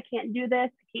gosh, I can't do this.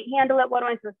 I can't handle it. What am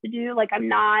I supposed to do? Like, I'm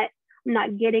not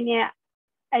getting it.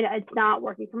 It's not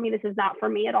working for me. This is not for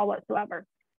me at all whatsoever.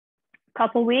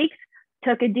 Couple weeks,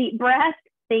 took a deep breath.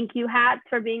 Thank you, Hats,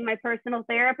 for being my personal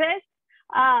therapist.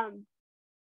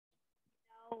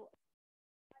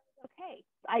 Okay,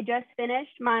 I just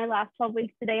finished my last 12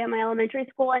 weeks today at my elementary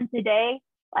school, and today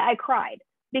I cried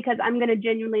because I'm going to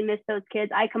genuinely miss those kids.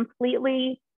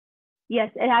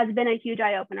 Yes, it has been a huge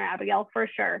eye-opener, Abigail, for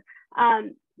sure.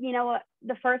 You know what,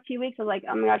 the first few weeks I was like,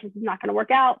 oh my gosh, this is not going to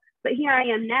work out. But here I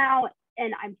am now,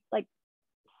 and I'm like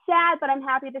sad, but I'm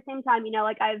happy at the same time. You know,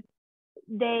 like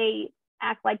they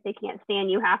act like they can't stand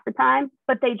you half the time,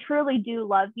 but they truly do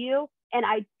love you. And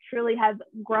I truly have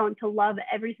grown to love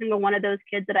every single one of those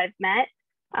kids that I've met.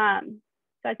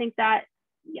 So I think that,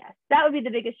 yes, that would be the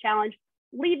biggest challenge,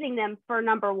 leaving them for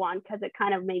number one, because it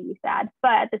kind of made me sad.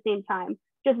 But at the same time,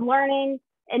 just learning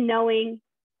and knowing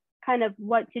kind of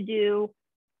what to do,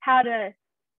 how to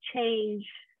change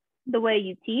the way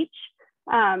you teach,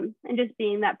 and just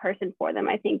being that person for them,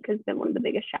 I think, has been one of the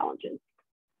biggest challenges.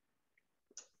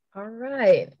 All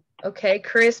right. Okay,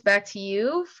 Chris, back to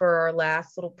you for our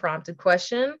last little prompted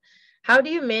question. How do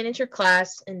you manage your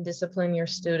class and discipline your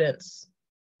students?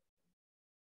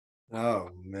 Oh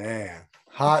man,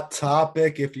 hot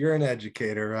topic if you're an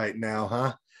educator right now,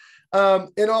 huh?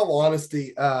 In all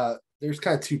honesty, there's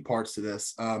kind of two parts to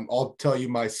this. I'll tell you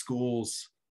my school's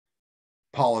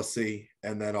policy,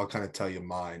 and then I'll kind of tell you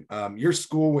mine. Your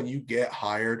school, when you get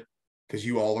hired, because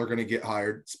you all are going to get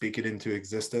hired, speak it into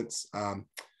existence.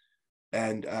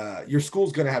 And your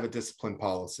school's going to have a discipline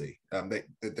policy.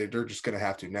 They're just going to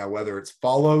have to. Now, whether it's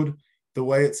followed the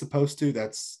way it's supposed to,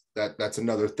 that's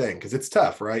another thing, because it's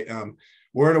tough, right?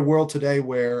 We're in a world today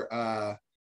where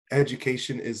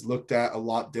education is looked at a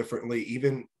lot differently.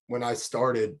 Even when I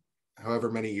started,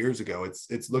 however many years ago,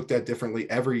 it's looked at differently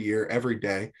every year, every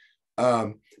day.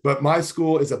 But my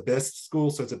school is a BIST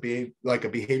school, so it's like a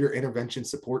behavior intervention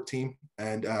support team.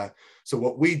 And so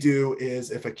what we do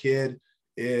is, if a kid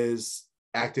is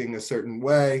acting a certain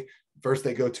way, first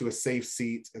they go to a safe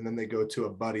seat, and then they go to a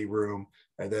buddy room,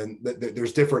 and then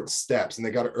there's different steps, and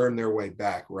they got to earn their way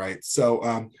back, right?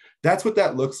 So that's what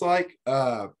that looks like.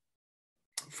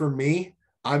 For me,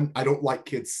 I don't like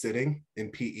kids sitting in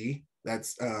PE.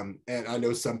 That's and I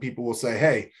know some people will say,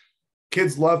 hey,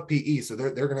 kids love PE, so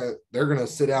they're gonna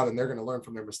sit out and they're gonna learn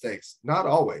from their mistakes. Not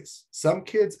always. Some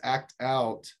kids act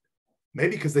out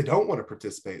maybe because they don't want to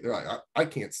participate. They're like, I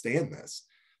can't stand this.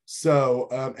 So,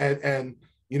 and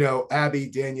you know, Abbie,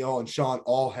 Danielle, and Sean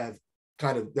all have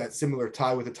kind of that similar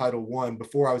tie with the Title I.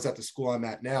 Before I was at the school I'm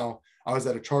at now, I was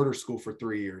at a charter school for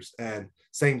 3 years, and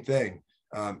same thing.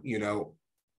 You know,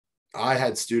 I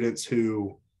had students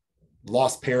who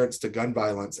lost parents to gun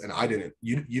violence, and I didn't.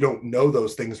 You don't know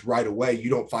those things right away. You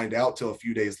don't find out till a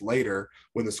few days later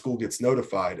when the school gets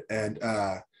notified. And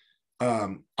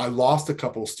I lost a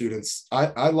couple of students.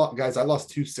 I lost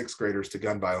 2 6th graders to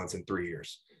gun violence in 3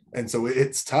 years. And so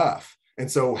it's tough.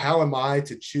 And so how am I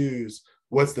to choose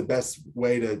what's the best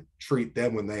way to treat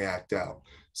them when they act out?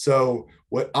 So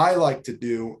what I like to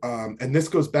do, and this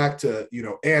goes back to, you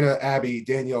know, Anna, Abbie,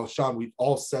 Danielle, Sean, we've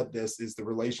all said this, is the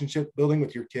relationship building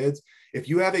with your kids. If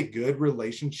you have a good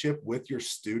relationship with your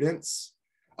students,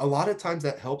 a lot of times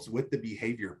that helps with the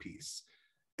behavior piece.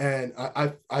 And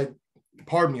I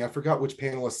pardon me, I forgot which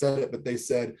panelist said it, but they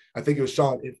said, I think it was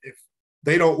Sean, if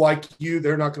they don't like you,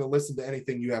 they're not going to listen to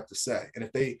anything you have to say. And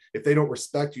if they don't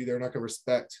respect you, they're not going to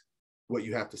respect what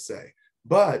you have to say.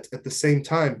 But at the same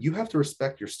time, you have to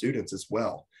respect your students as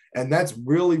well. And that's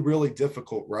really, really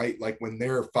difficult, right? Like when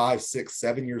they're 5, 6,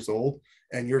 7 years old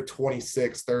and you're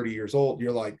 26, 30 years old,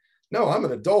 you're like, no, I'm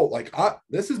an adult. Like,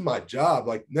 this is my job.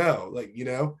 Like, no, like, you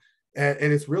know, and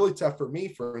it's really tough for me.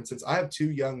 For instance, I have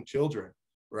 2 young children,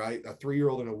 right? A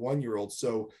 3-year-old and a 1-year-old.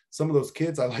 So some of those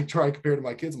kids I like try and compare to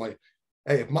my kids. I'm like,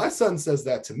 hey, if my son says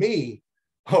that to me,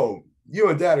 oh, you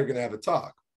and dad are going to have a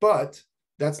talk. But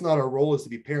that's not our role, is to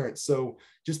be parents. So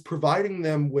just providing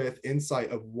them with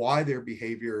insight of why their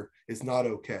behavior is not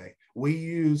okay.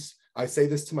 I say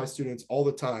this to my students all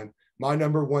the time, my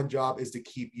number one job is to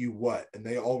keep you what? And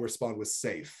they all respond with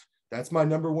safe. That's my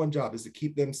number one job, is to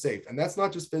keep them safe. And that's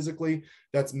not just physically,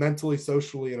 that's mentally,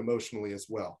 socially, and emotionally as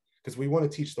well. Because we want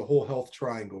to teach the whole health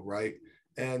triangle, right?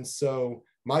 And so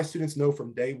my students know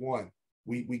from day one,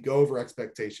 we go over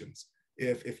expectations.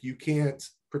 If you can't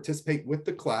participate with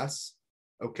the class,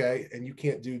 okay, and you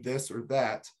can't do this or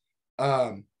that,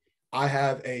 I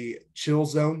have a chill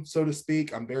zone, so to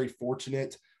speak. I'm very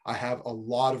fortunate. I have a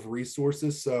lot of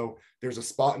resources. So there's a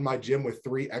spot in my gym with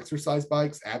 3 exercise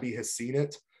bikes. Abbie has seen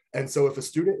it. And so if a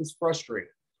student is frustrated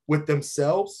with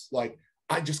themselves, like,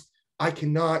 I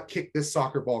cannot kick this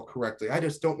soccer ball correctly. I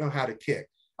just don't know how to kick.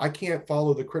 I can't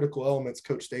follow the critical elements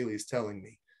Coach Stehle is telling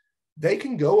me. They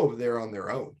can go over there on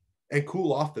their own and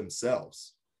cool off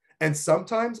themselves. And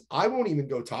sometimes I won't even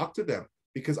go talk to them,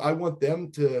 because I want them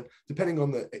to, depending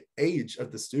on the age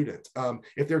of the student,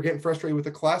 if they're getting frustrated with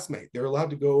a classmate, they're allowed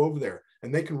to go over there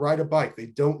and they can ride a bike. They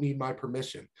don't need my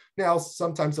permission. Now,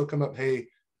 sometimes they'll come up, hey,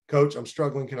 coach, I'm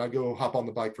struggling. Can I go hop on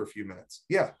the bike for a few minutes?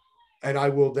 Yeah. And I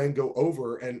will then go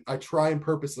over, and I try and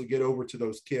purposely get over to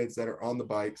those kids that are on the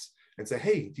bikes and say,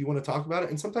 hey, do you want to talk about it?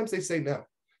 And sometimes they say no.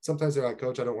 Sometimes they're like,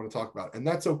 coach, I don't want to talk about it. And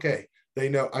that's okay. They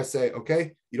know. I say,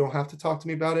 okay, you don't have to talk to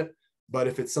me about it. But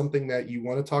if it's something that you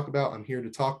want to talk about, I'm here to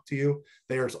talk to you.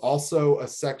 There's also a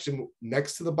section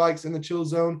next to the bikes in the chill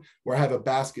zone where I have a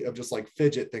basket of just like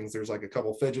fidget things. There's like a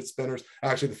couple fidget spinners.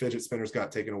 Actually, the fidget spinners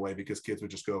got taken away because kids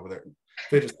would just go over there.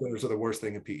 Fidget spinners are the worst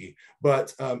thing in PE.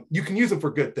 But you can use them for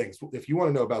good things. If you want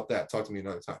to know about that, talk to me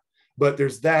another time. But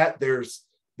there's that. There's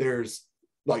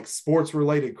like sports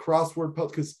related crossword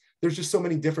puzzles, because there's just so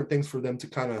many different things for them to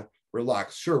kind of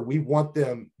relax. Sure, we want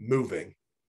them moving,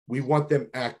 we want them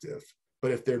active,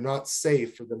 but if they're not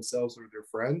safe for themselves or their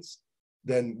friends,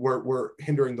 then we're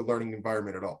hindering the learning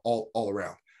environment at all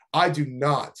around. I do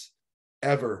not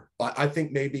ever, I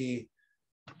think maybe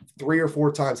 3 or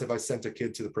 4 times have I sent a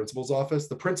kid to the principal's office.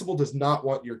 The principal does not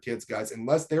want your kids, guys,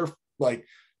 unless they're like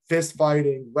fist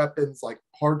fighting, weapons, like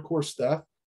hardcore stuff.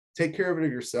 Take care of it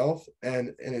yourself,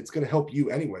 and it's going to help you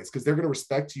anyways, because they're going to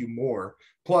respect you more.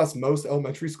 Plus, most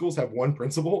elementary schools have one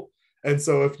principal. And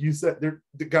so if you said,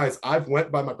 guys, I've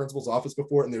went by my principal's office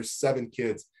before, and there's 7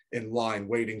 kids in line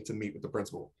waiting to meet with the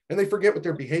principal, and they forget what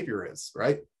their behavior is,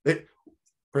 right?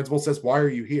 Principal says, why are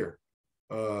you here?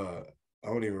 I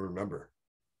don't even remember.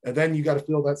 And then you got to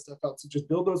fill that stuff out. So just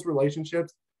build those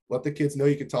relationships. Let the kids know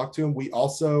you can talk to them. We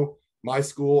also, my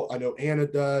school, I know Anna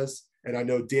does, and I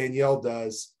know Danielle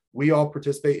does. We all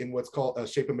participate in what's called a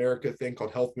Shape America thing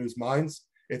called Health Moves Minds.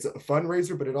 It's a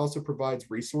fundraiser, but it also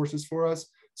provides resources for us.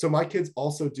 So my kids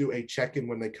also do a check-in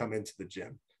when they come into the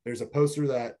gym. There's a poster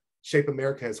that Shape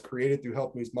America has created through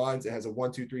Health Moves Minds. It has a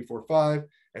 1, 2, 3, 4, 5,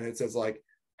 and it says like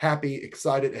happy,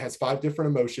 excited. It has 5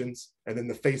 different emotions, and then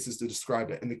the faces to describe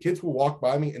it. And the kids will walk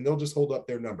by me and they'll just hold up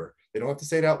their number. They don't have to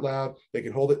say it out loud. They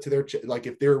can hold it to their like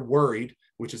if they're worried,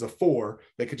 which is a 4,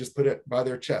 they could just put it by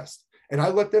their chest. And I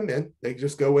let them in. They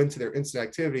just go into their instant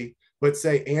activity. But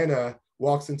say Anna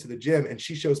walks into the gym and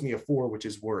she shows me a 4, which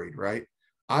is worried, right?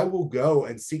 I will go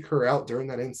and seek her out during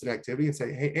that instant activity and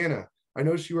say, hey, Anna, I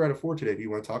noticed you were at a 4 today. Do you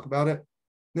want to talk about it?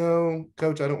 No,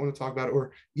 coach, I don't want to talk about it.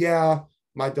 Or yeah,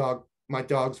 my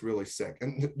dog's really sick.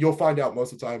 And you'll find out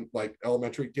most of the time, like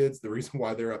elementary kids, the reason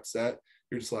why they're upset,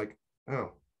 you're just like,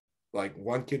 oh, like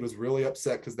one kid was really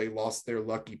upset because they lost their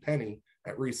lucky penny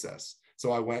at recess.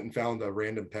 So I went and found a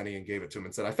random penny and gave it to them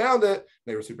and said, I found it.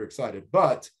 They were super excited.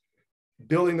 But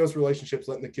building those relationships,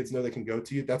 letting the kids know they can go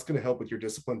to you, that's going to help with your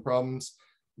discipline problems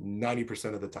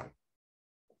 90% of the time.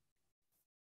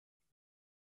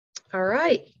 All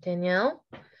right, Danielle.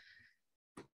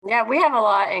 Yeah, we have a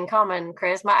lot in common,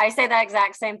 Chris. I say that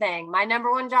exact same thing. My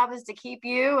number one job is to keep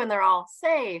you and they're all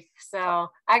safe. So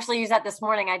I actually used that this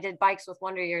morning. I did bikes with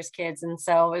Wonder Years kids. And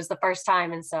so it was the first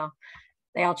time. And so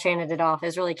they all chanted it off. It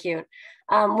was really cute.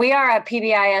 We are a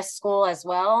PBIS school as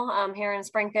well here in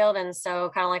Springfield. And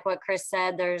so kind of like what Chris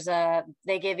said,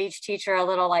 they give each teacher a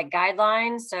little like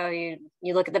guideline. So you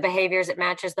look at the behaviors, it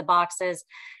matches the boxes.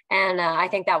 And I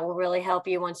think that will really help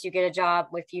you once you get a job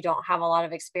if you don't have a lot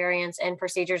of experience in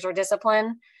procedures or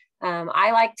discipline.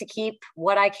 I like to keep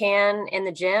what I can in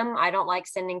the gym. I don't like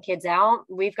sending kids out.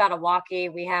 We've got a walkie,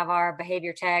 we have our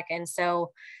behavior tech. And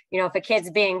so, if a kid's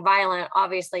being violent,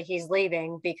 obviously he's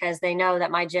leaving because they know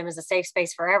that my gym is a safe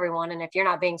space for everyone. And if you're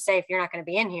not being safe, you're not going to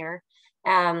be in here.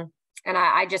 And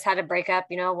I just had to break up,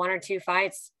 1 or 2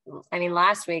 fights. I mean,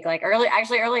 last week,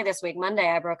 early this week, Monday,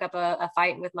 I broke up a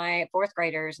fight with my 4th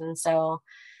graders. And so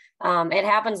it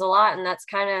happens a lot. And that's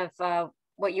kind of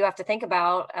what you have to think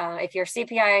about. If you're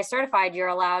CPIA certified, you're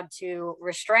allowed to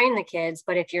restrain the kids.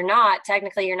 But if you're not,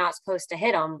 technically, you're not supposed to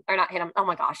hit them or not hit them. Oh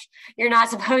my gosh, you're not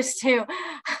supposed to.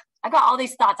 I got all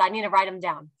these thoughts. I need to write them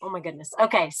down. Oh my goodness.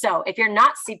 Okay. So if you're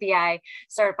not CPI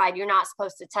certified, you're not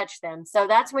supposed to touch them. So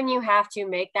that's when you have to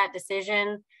make that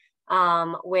decision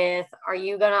with, are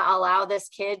you going to allow this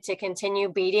kid to continue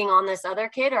beating on this other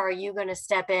kid, or are you going to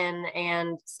step in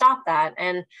and stop that?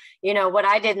 And, what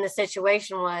I did in the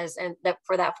situation was, and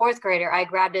for that 4th grader, I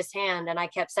grabbed his hand and I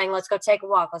kept saying, let's go take a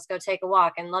walk. Let's go take a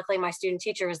walk. And luckily my student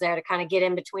teacher was there to kind of get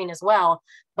in between as well.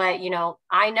 But,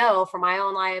 I know for my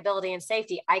own liability and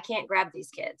safety, I can't grab these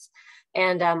kids.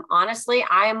 And honestly,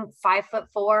 I'm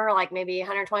 5'4", like maybe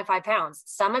 125 pounds.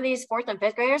 Some of these 4th and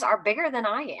 5th graders are bigger than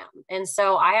I am. And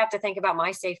so I have to think about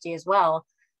my safety as well.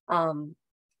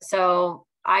 So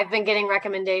I've been getting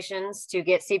recommendations to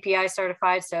get CPI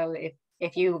certified. So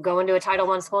if you go into a Title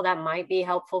I school, that might be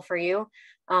helpful for you.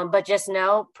 But just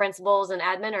know principals and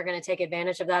admin are going to take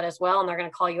advantage of that as well. And they're going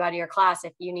to call you out of your class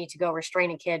if you need to go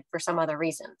restrain a kid for some other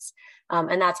reasons.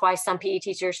 And that's why some PE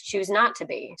teachers choose not to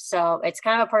be. So it's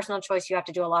kind of a personal choice you have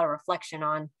to do a lot of reflection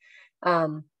on.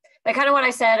 But kind of what I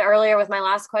said earlier with my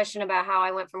last question about how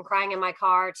I went from crying in my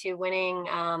car to winning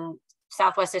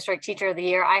Southwest District Teacher of the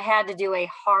Year, I had to do a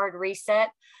hard reset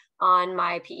on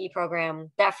my PE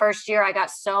program. That first year, I got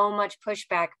so much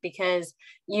pushback because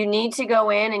you need to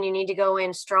go in and you need to go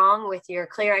in strong with your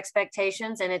clear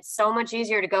expectations. And it's so much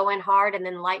easier to go in hard and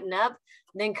then lighten up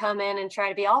than come in and try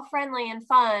to be all friendly and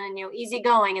fun and,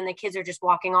 easygoing. And the kids are just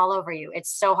walking all over you. It's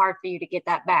so hard for you to get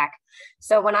that back.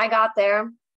 So when I got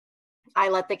there, I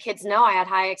let the kids know I had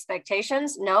high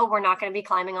expectations. No, we're not going to be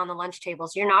climbing on the lunch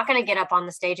tables. You're not going to get up on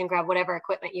the stage and grab whatever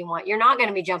equipment you want. You're not going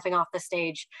to be jumping off the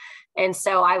stage. And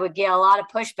so I would get a lot of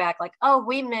pushback like, oh,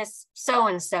 we miss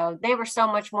so-and-so. They were so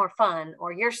much more fun,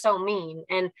 or you're so mean.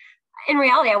 And in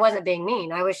reality, I wasn't being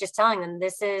mean. I was just telling them,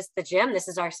 this is the gym, this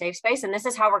is our safe space, and this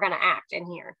is how we're going to act in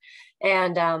here.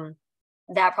 And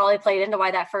that probably played into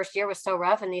why that first year was so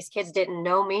rough, and these kids didn't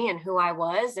know me and who I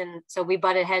was. And so we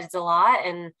butted heads a lot.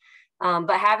 And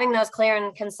but having those clear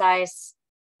and concise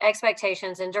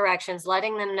expectations and directions,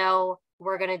 letting them know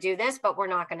we're going to do this, but we're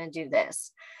not going to do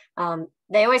this.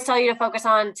 They always tell you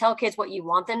to tell kids what you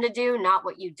want them to do, not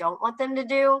what you don't want them to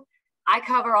do. I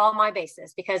cover all my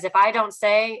bases, because if I don't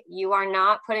say you are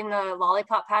not putting the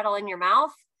lollipop paddle in your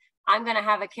mouth, I'm going to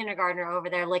have a kindergartner over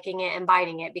there licking it and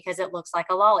biting it because it looks like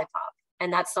a lollipop.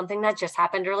 And that's something that just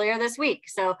happened earlier this week.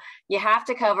 So you have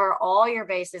to cover all your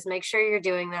bases, make sure you're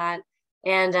doing that.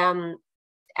 And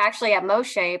actually at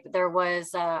MoShape, there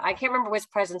was, I can't remember which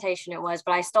presentation it was,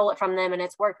 but I stole it from them and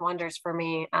it's worked wonders for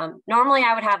me. Normally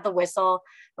I would have the whistle,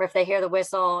 or if they hear the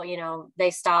whistle, you know,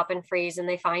 they stop and freeze and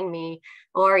they find me.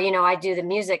 Or, you know, I do the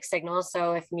music signal.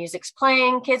 So if music's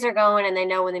playing, kids are going and they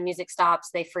know when the music stops,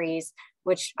 they freeze,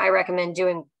 which I recommend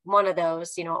doing one of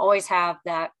those. You know, always have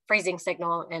that freezing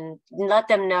signal and let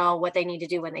them know what they need to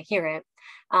do when they hear it.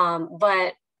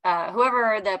 But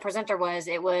whoever the presenter was,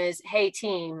 it was, hey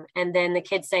team, and then the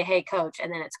kids say, hey coach,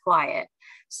 and then it's quiet.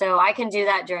 So I can do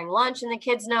that during lunch and the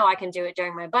kids know. I can do it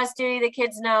during my bus duty, the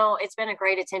kids know. It's been a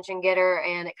great attention getter,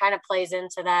 and it kind of plays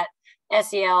into that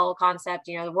SEL concept.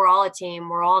 You know, we're all a team,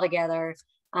 we're all together,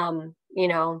 you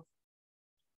know,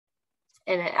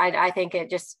 and I think it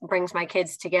just brings my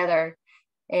kids together.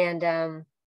 And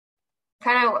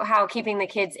kind of how keeping the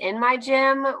kids in my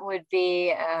gym would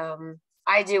be,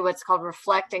 I do what's called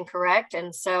reflect and correct.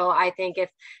 And so I think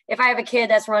if I have a kid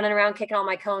that's running around kicking all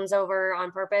my cones over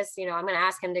on purpose, you know, I'm going to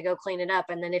ask him to go clean it up.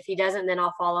 And then if he doesn't, then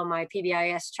I'll follow my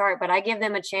PBIS chart. But I give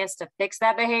them a chance to fix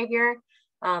that behavior,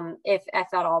 if at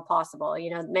all possible,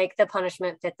 you know, make the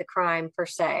punishment fit the crime per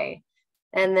se.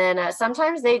 And then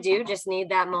sometimes they do just need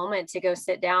that moment to go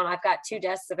sit down. I've got 2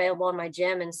 desks available in my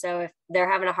gym. And so if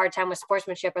they're having a hard time with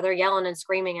sportsmanship, or they're yelling and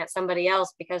screaming at somebody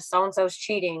else because so-and-so's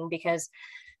cheating, because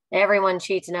everyone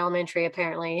cheats in elementary,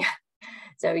 apparently.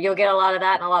 So you'll get a lot of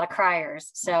that and a lot of criers.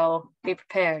 So be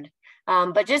prepared.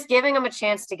 But just giving them a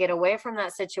chance to get away from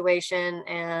that situation.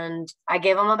 And I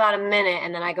give them about a minute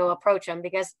and then I go approach them,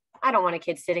 because I don't want a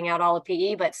kid sitting out all of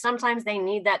PE, but sometimes they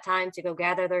need that time to go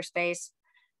gather their space.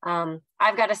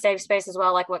 I've got a safe space as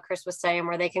well, like what Chris was saying,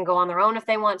 where they can go on their own if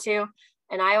they want to.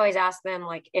 And I always ask them,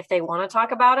 like, if they want to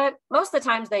talk about it. Most of the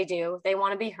times they do. They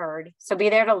want to be heard. So be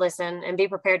there to listen and be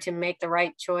prepared to make the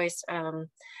right choice, or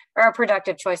a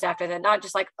productive choice after that. Not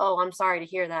just like, oh, I'm sorry to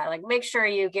hear that. Like, make sure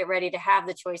you get ready to have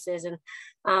the choices and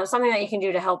something that you can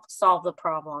do to help solve the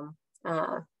problem.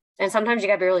 And sometimes you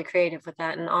got to be really creative with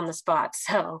that and on the spot.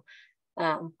 So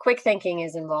quick thinking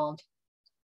is involved.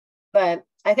 But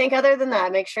I think other than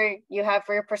that, make sure you have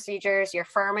for your procedures, you're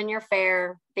firm and you're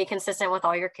fair, be consistent with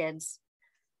all your kids.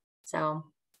 So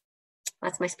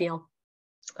that's my spiel.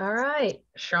 All right,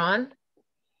 Sean.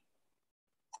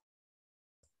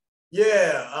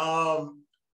 Yeah, I'm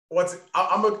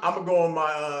gonna go on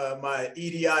my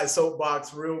EDI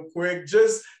soapbox real quick,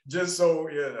 just so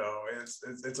you know,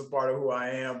 it's a part of who I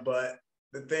am. But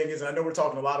the thing is, I know we're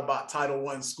talking a lot about Title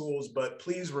I schools, but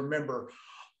please remember,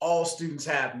 all students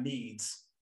have needs.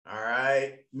 All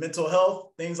right, mental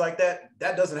health, things like that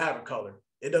doesn't have a color.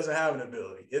 It doesn't have an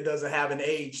ability. It doesn't have an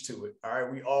age to it. All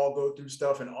right. We all go through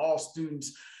stuff, and all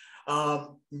students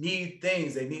need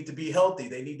things. They need to be healthy.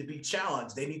 They need to be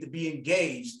challenged. They need to be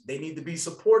engaged. They need to be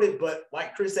supported. But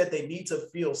like Chris said, they need to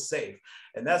feel safe.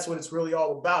 And that's what it's really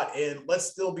all about. And let's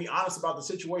still be honest about the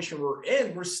situation we're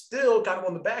in. We're still kind of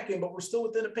on the back end, but we're still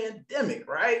within a pandemic,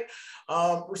 right?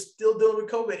 We're still dealing with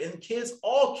COVID, and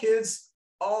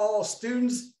all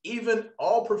students, even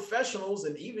all professionals,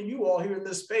 and even you all here in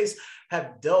this space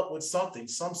have dealt with something,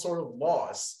 some sort of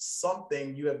loss,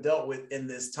 something you have dealt with in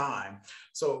this time.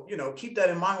 So, you know, keep that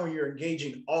in mind when you're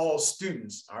engaging all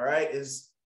students, all right,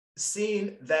 is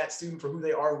seeing that student for who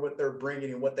they are, what they're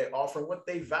bringing and what they offer, and what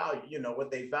they value, you know, what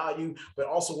they value, but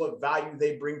also what value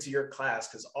they bring to your class,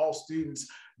 because all students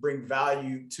bring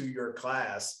value to your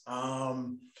class.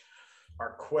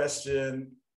 Our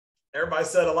question, everybody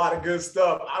said a lot of good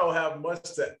stuff. I don't have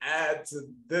much to add to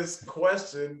this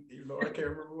question, even though I can't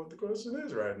remember what the question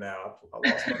is right now. I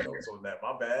lost my notes on that.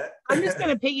 My bad. I'm just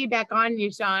going to piggyback on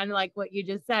you, Sean, like what you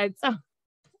just said. So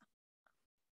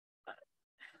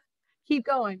keep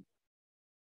going.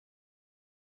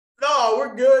 No,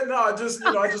 we're good. No, I just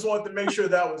wanted to make sure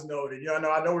that was noted. I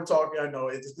know we're talking, I know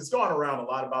it's gone around a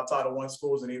lot about Title I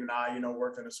schools, and even I,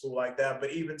 worked in a school like that,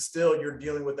 but even still, you're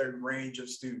dealing with a range of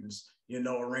students,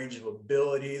 a range of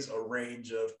abilities, a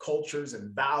range of cultures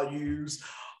and values,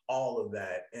 all of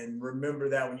that. And remember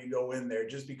that when you go in there,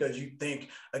 just because you think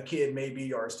a kid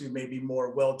or a student may be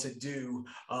more well-to-do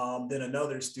than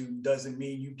another student doesn't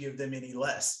mean you give them any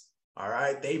less. All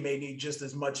right. They may need just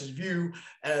as much as you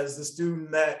as the student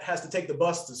that has to take the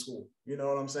bus to school. You know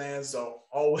what I'm saying? So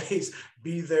always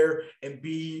be there and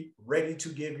be ready to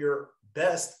give your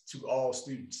best to all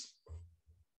students.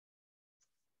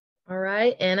 All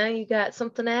right. Anna, you got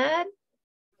something to add?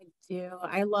 I do.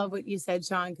 I love what you said,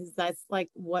 Sean, because that's like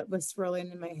what was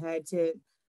swirling in my head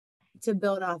to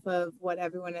build off of what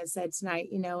everyone has said tonight,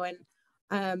 and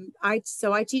I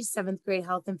teach 7th grade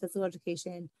health and physical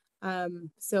education.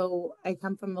 So I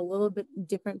come from a little bit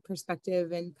different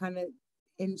perspective and kind of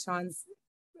in Sean's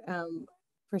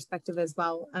perspective as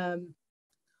well.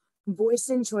 Voice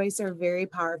and choice are very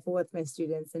powerful with my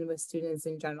students and with students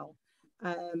in general.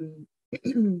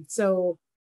 So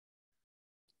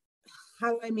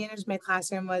how I managed my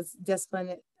classroom was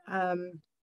discipline,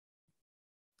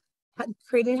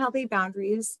 creating healthy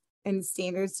boundaries and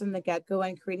standards from the get-go,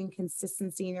 and creating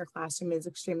consistency in your classroom is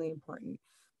extremely important.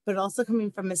 But also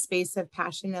coming from a space of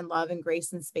passion and love and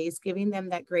grace and space, giving them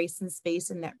that grace and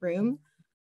space in that room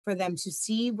for them to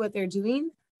see what they're doing,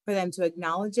 for them to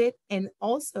acknowledge it, and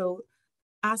also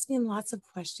asking lots of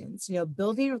questions.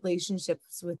 Building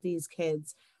relationships with these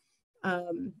kids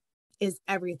is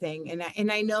everything.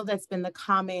 And I know that's been the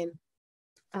common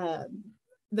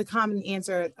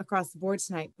answer across the board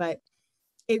tonight, but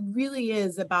it really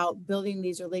is about building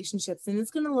these relationships, and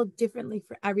it's going to look differently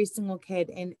for every single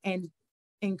kid.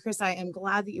 And Chris, I am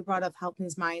glad that you brought up Help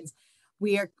News Minds.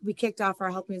 We kicked off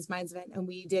our Help News Minds event, and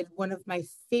we did one of my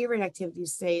favorite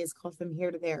activities today is called From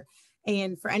Here to There.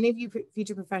 And for any of you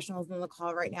future professionals on the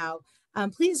call right now,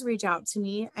 please reach out to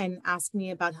me and ask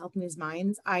me about Help News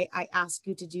Minds. I ask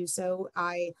you to do so.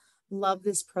 I love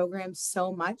this program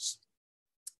so much.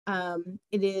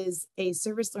 It is a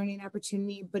service learning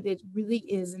opportunity, but it really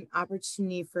is an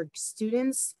opportunity for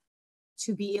students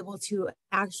to be able to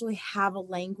actually have a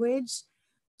language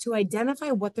to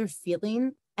identify what they're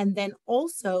feeling, and then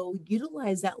also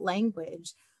utilize that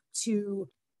language to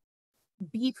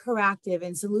be proactive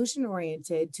and solution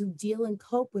oriented to deal and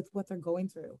cope with what they're going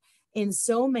through. And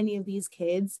so many of these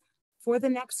kids for the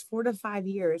next 4 to 5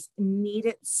 years need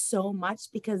it so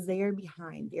much because they are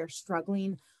behind. They are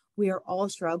struggling. We are all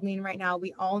struggling right now.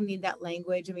 We all need that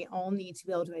language, and we all need to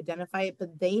be able to identify it,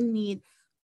 but they need,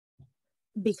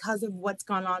 because of what's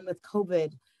gone on with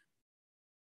COVID,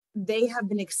 they have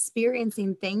been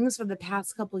experiencing things for the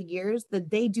past couple of years that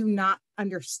they do not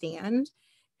understand.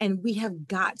 And we have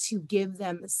got to give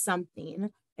them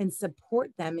something and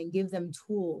support them and give them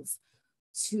tools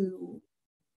to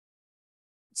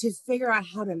figure out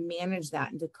how to manage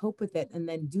that and to cope with it and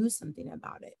then do something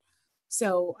about it.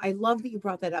 So I love that you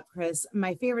brought that up, Chris.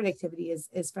 My favorite activity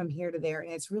is From Here to There.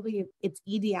 And it's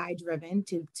EDI driven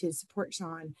to support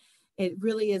Sean. It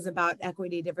really is about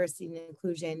equity, diversity, and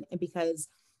inclusion. And because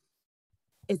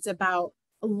it's about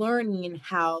learning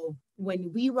how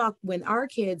when our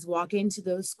kids walk into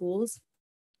those schools,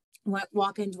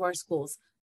 walk into our schools,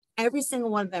 every single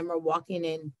one of them are walking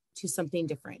into something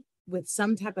different with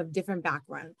some type of different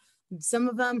background. Some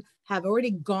of them have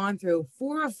already gone through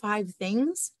 4 or 5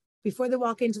 things before they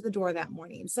walk into the door that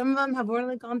morning. Some of them have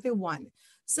only gone through 1.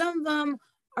 Some of them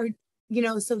are,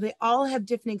 so they all have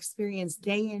different experience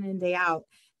day in and day out.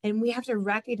 And we have to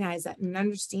recognize that and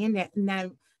understand it. And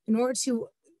then in order to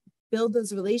build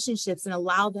those relationships and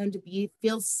allow them to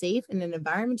feel safe in an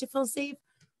environment to feel safe,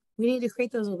 we need to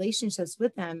create those relationships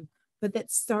with them, but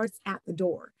that starts at the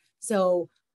door. So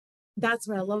that's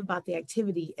what I love about the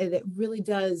activity. And it really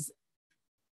does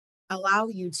allow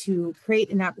you to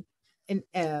create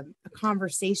a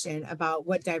conversation about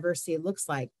what diversity looks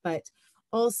like. But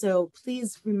also,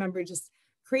 please remember just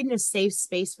creating a safe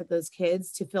space for those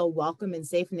kids to feel welcome and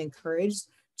safe and encouraged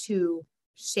to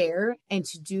share and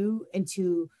to do and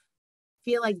to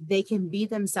feel like they can be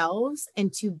themselves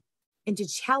and to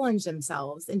challenge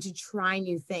themselves and to try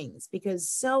new things. Because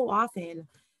so often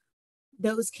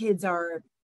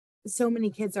so many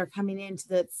kids are coming into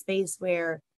the space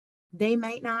where they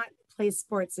might not play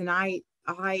sports. And I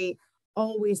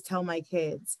always tell my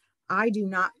kids,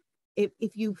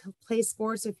 if you play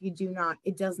sports, if you do not,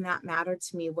 it does not matter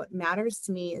to me. What matters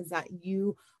to me is that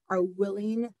you are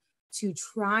willing to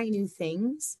try new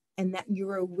things and that you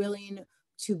are willing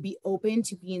to be open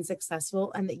to being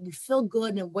successful and that you feel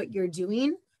good in what you're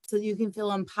doing so you can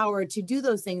feel empowered to do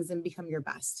those things and become your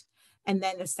best, and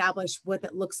then establish what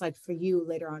that looks like for you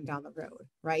later on down the road,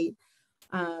 right?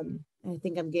 I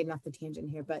think I'm getting off the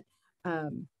tangent here, but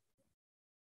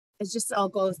it just all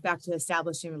goes back to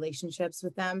establishing relationships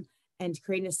with them and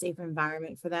creating a safe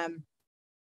environment for them.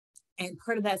 And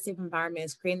part of that safe environment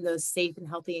is creating those safe and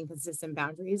healthy and consistent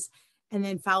boundaries, and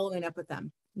then following up with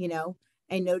them, you know,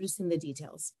 and noticing the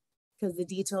details, because the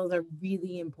details are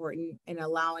really important in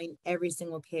allowing every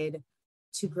single kid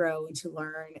to grow and to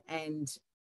learn, and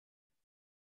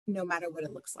no matter what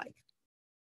it looks like.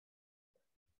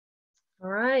 All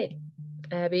right,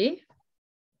 Abbie.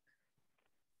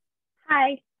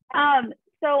 Hi.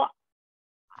 So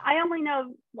I only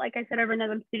know, like I said, over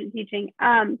another student teaching,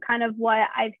 kind of what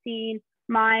I've seen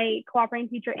my cooperating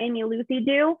teacher, Amy Lucy,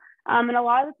 do. And a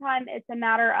lot of the time it's a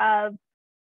matter of,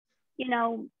 you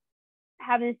know,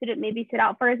 having the student maybe sit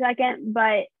out for a second,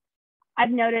 but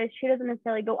I've noticed she doesn't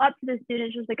necessarily go up to the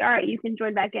student. She's like, all right, you can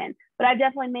join back in. But I've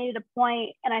definitely made it a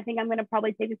point, and I think I'm going to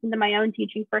probably take this into my own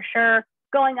teaching for sure,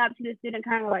 going up to the student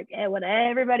kind of like what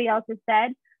everybody else has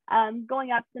said,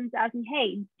 going up to them asking,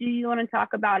 hey, do you want to talk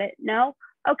about it? No?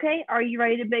 Okay, are you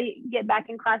ready to get back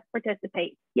in class,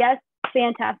 participate? Yes,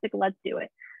 fantastic, let's do it.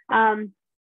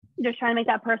 Just trying to make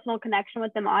that personal connection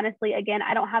with them. Honestly, again,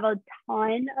 I don't have a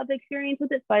ton of experience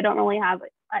with it, so I don't really have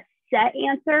a set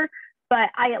answer, but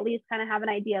I at least kind of have an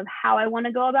idea of how I want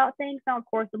to go about things. Now, of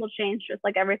course, it'll change just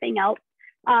like everything else.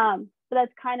 But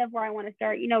that's kind of where I want to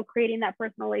start, you know, creating that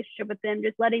personal relationship with them,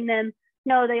 just letting them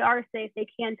know they are safe, they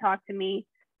can talk to me,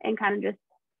 and kind of just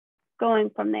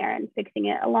going from there and fixing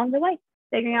it along the way,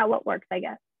 figuring out what works, I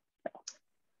guess. So.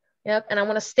 Yep. And I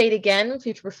want to state again,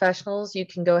 future professionals, you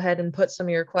can go ahead and put some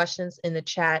of your questions in the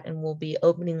chat and we'll be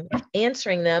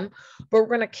answering them. But we're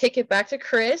going to kick it back to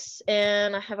Chris.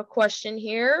 And I have a question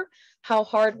here. How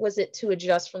hard was it to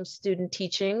adjust from student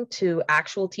teaching to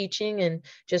actual teaching and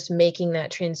just making that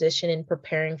transition and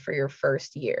preparing for your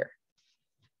first year?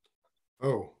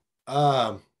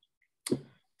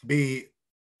 Be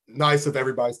nice of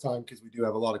everybody's time, because we do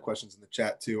have a lot of questions in the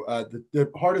chat too.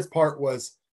 The hardest part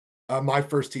was my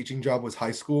first teaching job was high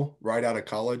school, right out of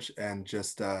college, and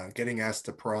just getting asked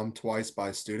to prom twice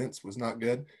by students was not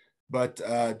good. But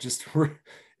it's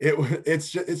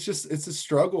a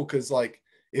struggle, because like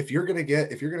if you're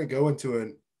gonna go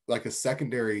into a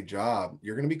secondary job,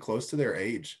 you're gonna be close to their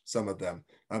age. Some of them,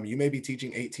 you may be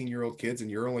teaching 18-year-old kids, and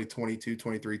you're only 22,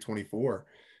 23, 24,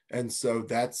 and so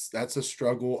that's a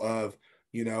struggle of,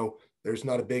 you know, there's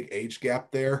not a big age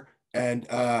gap there, and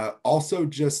also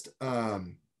just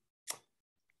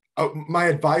my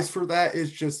advice for that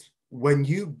is just when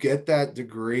you get that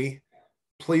degree,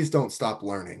 please don't stop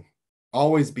learning.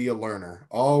 Always be a learner.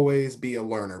 Always be a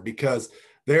learner, because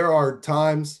there are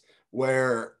times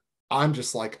where I'm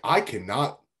just like, I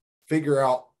cannot figure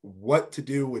out what to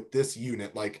do with this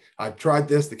unit. Like, I've tried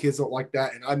this, the kids don't like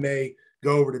that, and I may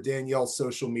go over to Danielle's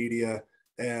social media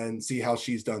and see how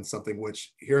she's done something,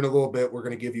 which here in a little bit, we're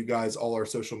going to give you guys all our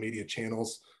social media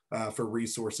channels for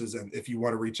resources. And if you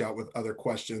want to reach out with other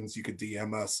questions, you could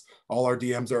DM us. All our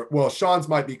DMs are, well, Sean's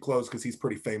might be closed because he's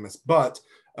pretty famous, but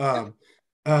I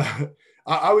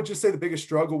would just say the biggest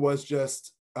struggle was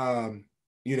just,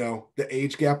 you know, the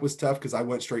age gap was tough, because I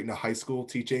went straight into high school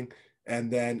teaching.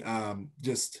 And then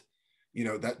just, you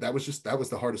know, that was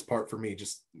the hardest part for me.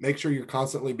 Just make sure you're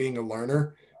constantly being a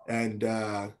learner and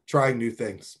trying new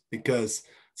things, because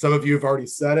some of you have already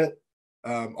said it.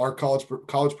 Our college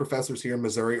professors here in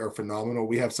Missouri are phenomenal.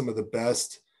 We have some of the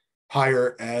best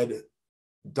higher ed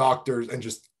doctors and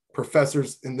just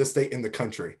professors in this state, in the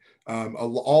country.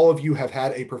 All of you have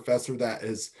had a professor that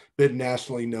has been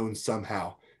nationally known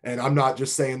somehow. And I'm not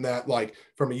just saying that like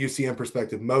from a UCM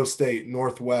perspective. Mo State,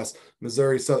 Northwest,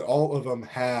 Missouri, so all of them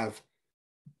have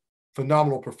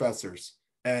phenomenal professors,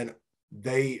 and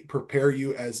they prepare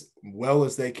you as well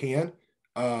as they can.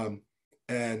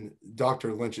 And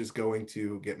Dr. Lynch is going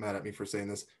to get mad at me for saying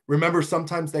this. Remember,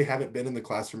 sometimes they haven't been in the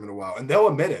classroom in a while, and they'll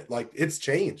admit it. Like, it's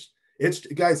changed.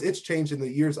 It's changed in the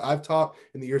years I've taught,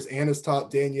 in the years Anna's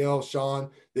taught, Danielle, Sean.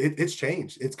 It's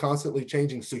changed. It's constantly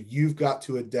changing. So you've got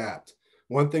to adapt.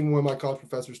 One thing one of my college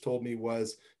professors told me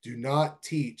was, do not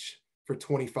teach for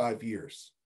 25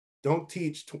 years. Don't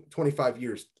teach 25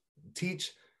 years.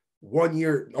 Teach 1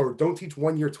 year, or don't teach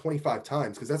 1 year 25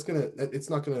 times, because it's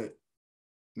not gonna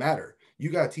matter. You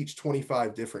got to teach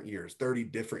 25 different years, 30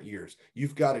 different years.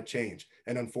 You've got to change.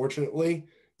 And unfortunately,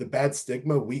 the bad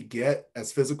stigma we get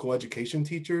as physical education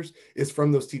teachers is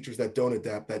from those teachers that don't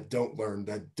adapt, that don't learn,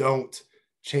 that don't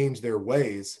change their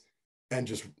ways, and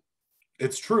just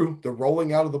it's true. The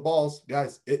rolling out of the balls,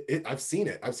 guys, I've seen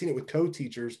it. I've seen it with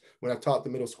co-teachers when I've taught the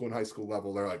middle school and high school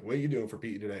level. They're like, what are you doing for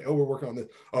PE today? Oh, we're working on this.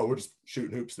 Oh, we're just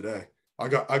shooting hoops today. I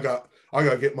got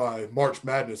to get my March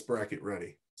Madness bracket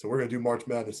ready. So we're going to do March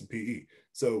Madness in PE.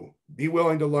 So be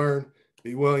willing to learn,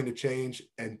 be willing to change,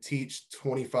 and teach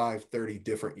 25, 30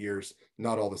 different years,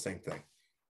 not all the same thing.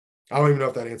 I don't even know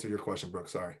if that answered your question, Brooke.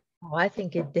 Sorry. Oh, I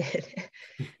think it did.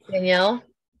 Danielle?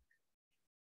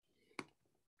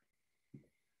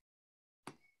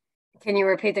 Can you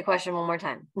repeat the question one more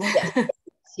time?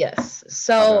 Yes.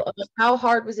 So how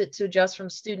hard was it to adjust from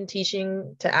student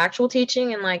teaching to actual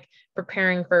teaching and like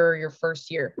preparing for your first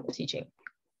year of teaching?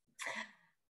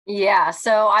 Yeah,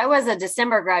 so I was a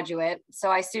December graduate.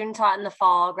 So I student taught in the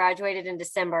fall, graduated in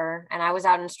December, and I was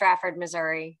out in Stratford,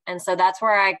 Missouri. And so that's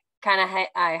where I kind of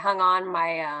I hung on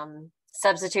my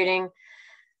substituting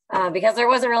because there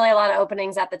wasn't really a lot of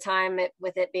openings at the time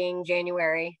with it being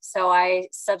January. So I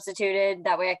substituted,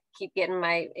 that way I keep getting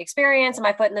my experience and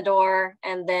my foot in the door.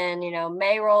 And then, you know,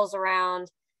 May rolls around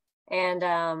and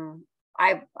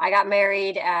I got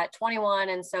married at 21.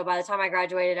 And so by the time I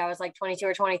graduated, I was like 22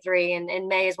 or 23. And in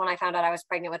May is when I found out I was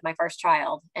pregnant with my first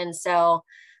child. And so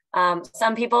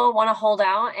some people want to hold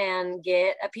out and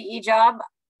get a PE job.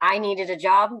 I needed a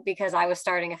job because I was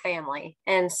starting a family.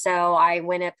 And so I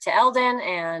went up to Eldon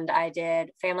and I did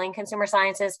family and consumer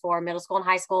sciences for middle school and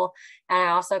high school. And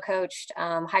I also coached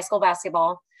high school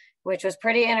basketball, which was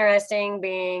pretty interesting,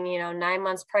 being, you know, 9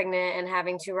 months pregnant and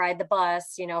having to ride the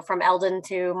bus, you know, from Eldon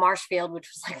to Marshfield, which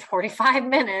was like 45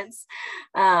 minutes.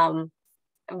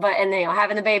 And you know,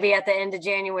 having the baby at the end of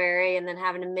January and then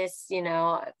having to miss, you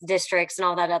know, districts and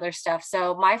all that other stuff.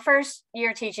 So my first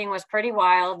year teaching was pretty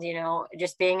wild, you know,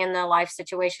 just being in the life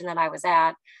situation that I was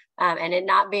at, and it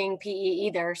not being PE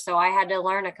either. So I had to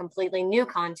learn a completely new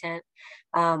content.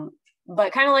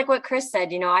 But kind of like what Chris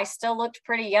said, you know, I still looked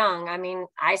pretty young. I mean,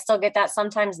 I still get that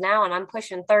sometimes now and I'm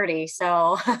pushing 30.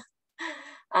 So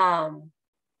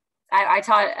I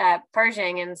taught at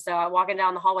Pershing, and so I'm walking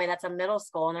down the hallway, that's a middle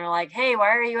school, and they're like, hey, why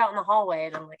are you out in the hallway?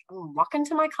 And I'm like, I'm walking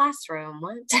to my classroom.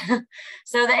 What?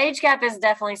 So the age gap is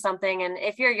definitely something. And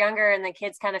if you're younger and the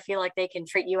kids kind of feel like they can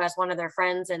treat you as one of their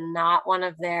friends and not one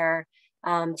of their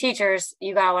teachers,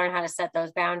 you got to learn how to set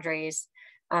those boundaries.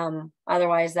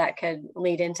 Otherwise that could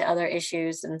lead into other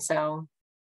issues. And so,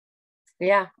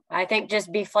 yeah, I think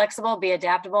just be flexible, be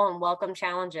adaptable, and welcome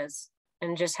challenges.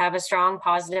 And just have a strong,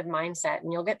 positive mindset,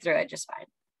 and you'll get through it just fine.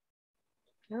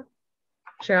 Yeah.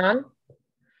 Sean?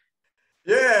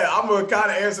 Yeah, I'm going to kind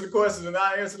of answer the question and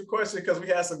not answer the question because we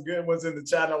had some good ones in the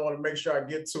chat. And I want to make sure I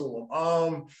get to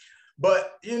them.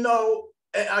 But, you know,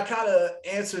 I kind of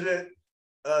answered it.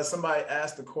 Somebody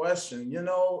asked the question, you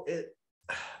know,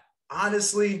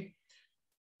 honestly,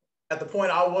 at the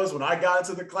point I was when I got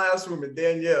into the classroom, and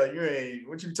Danielle, you ain't,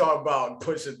 what you talk about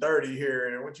pushing 30 here,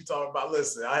 and what you talking about,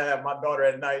 listen, I had my daughter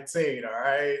at 19, all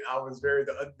right? I was very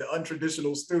the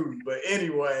untraditional student, but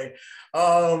anyway,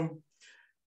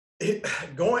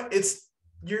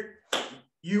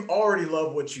 you already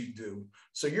love what you do.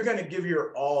 So you're gonna give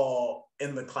your all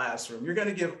in the classroom. You're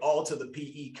gonna give all to the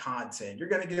PE content. You're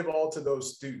gonna give all to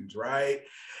those students, right?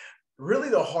 Really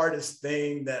the hardest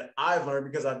thing that I've learned,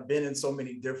 because I've been in so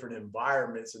many different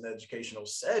environments in the educational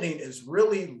setting, is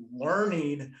really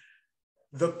learning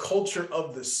the culture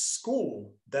of the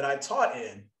school that I taught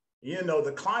in, you know,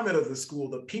 the climate of the school,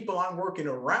 the people I'm working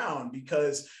around,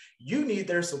 because you need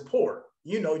their support.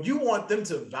 You know, you want them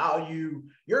to value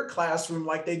your classroom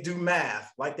like they do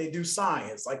math, like they do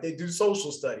science, like they do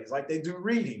social studies, like they do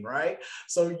reading, right?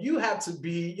 So you have to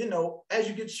be, you know, as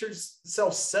you get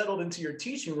yourself settled into your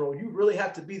teaching role, you really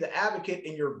have to be the advocate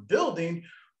in your building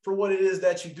for what it is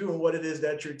that you do and what it is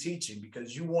that you're teaching,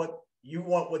 because you want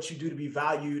what you do to be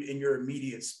valued in your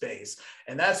immediate space.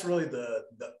 And that's really the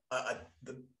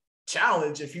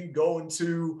challenge if you go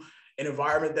into an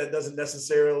environment that doesn't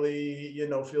necessarily, you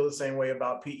know, feel the same way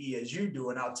about PE as you do.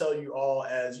 And I'll tell you all,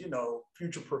 as, you know,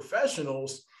 future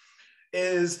professionals,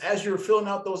 is as you're filling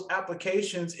out those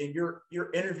applications and you're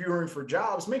interviewing for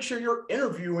jobs, make sure you're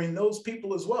interviewing those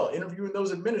people as well, interviewing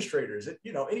those administrators.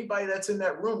 You know, anybody that's in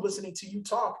that room listening to you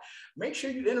talk, make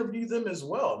sure you interview them as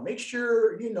well. Make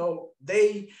sure, you know,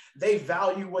 they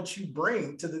value what you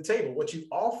bring to the table, what you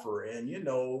offer, and, you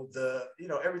know,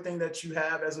 everything that you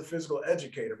have as a physical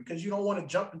educator, because you don't want to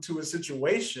jump into a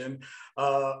situation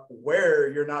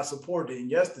where you're not supported. And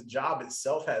yes, the job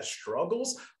itself has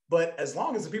struggles, but as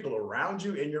long as the people around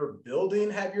you in your building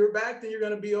have your back, then you're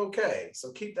going to be okay.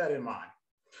 So keep that in mind.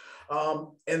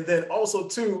 And then also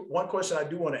too, one question I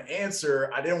do want to answer,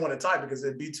 I didn't want to type because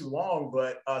it'd be too long,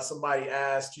 but somebody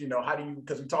asked, you know, how do you,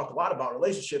 because we talked a lot about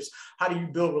relationships, how do you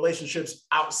build relationships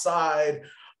outside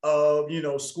of, you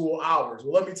know, school hours?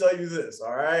 Well, let me tell you this,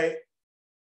 all right?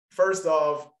 First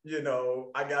off, you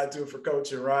know, I got to do it for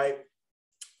coaching, right?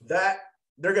 That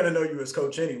they're going to know you as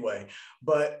coach anyway,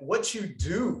 but what you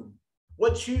do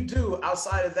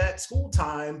outside of that school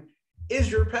time is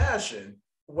your passion.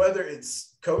 Whether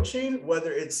it's coaching,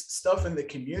 whether it's stuff in the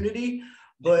community,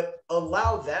 but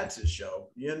allow that to show.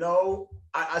 You know,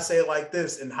 I say it like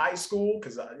this: in high school,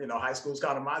 because, you know, high school is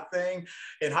kind of my thing.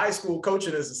 In high school,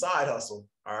 coaching is a side hustle.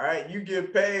 All right. You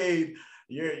get paid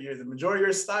the majority of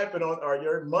your stipend or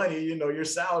your money, you know, your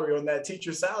salary on that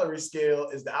teacher salary scale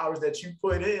is the hours that you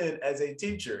put in as a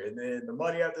teacher. And then the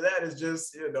money after that is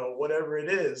just, you know, whatever it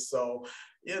is. So,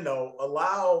 you know,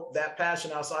 allow that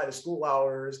passion outside of school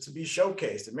hours to be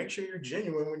showcased, and make sure you're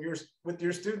genuine when you're with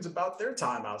your students about their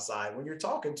time outside. When you're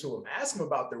talking to them, ask them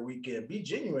about their weekend, be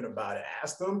genuine about it.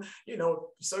 Ask them, you know,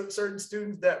 certain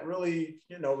students that really,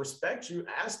 you know, respect you,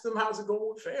 ask them, how's it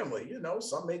going with family? You know,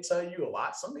 some may tell you a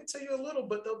lot, some may tell you a little,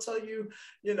 but they'll tell you,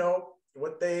 you know,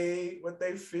 what they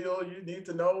feel you need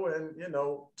to know, and, you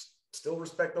know, still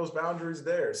respect those boundaries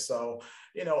there. So,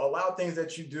 you know, allow things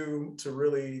that you do to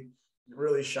really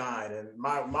shine. And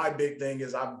my big thing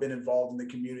is I've been involved in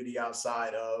the community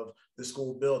outside of the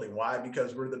school building. Why?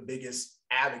 Because we're the biggest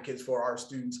advocates for our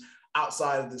students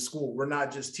outside of the school. We're not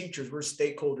just teachers, we're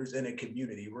stakeholders in a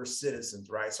community. We're citizens,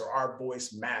 right? So our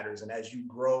voice matters. And as you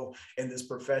grow in this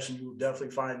profession, you will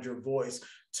definitely find your voice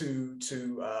to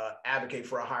advocate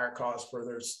for a higher cause for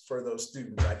those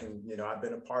students. I've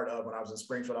been a part of, when I was in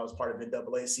Springfield, I was part of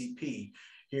NAACP.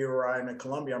 Here where I am in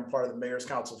Columbia, I'm part of the Mayor's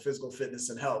Council of Physical Fitness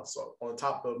and Health, so on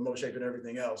top of MoShape and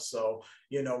everything else. So,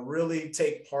 you know, really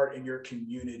take part in your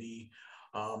community,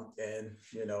 and,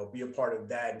 you know, be a part of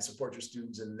that and support your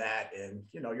students in that. And,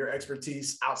 you know, your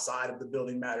expertise outside of the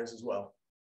building matters as well.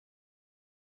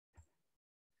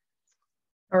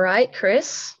 All right,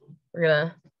 Chris, we're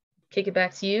gonna kick it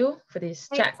back to you for these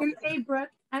chat. Hey,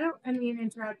 Brooke, I don't mean to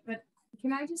interrupt, but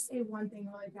can I just say one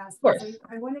thing really fast? Of course.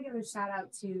 I want to give a shout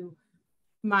out to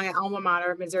my alma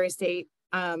mater, Missouri State,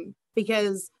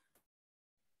 because,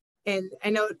 and I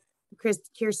know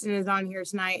Kirsten is on here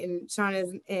tonight, and Sean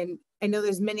is, and I know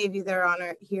there's many of you that are on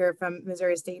here from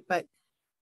Missouri State, but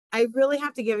I really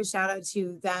have to give a shout out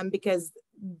to them because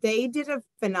they did a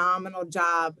phenomenal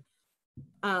job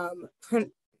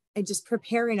just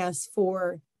preparing us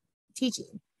for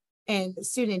teaching and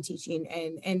student teaching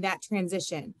and that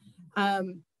transition.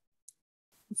 To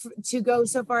go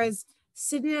so far as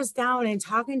sitting us down and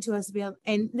talking to us about,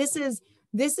 and this is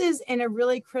in a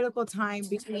really critical time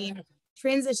between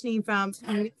transitioning from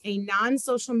a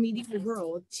non-social media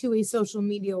world to a social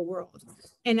media world.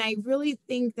 And I really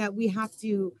think that we have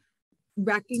to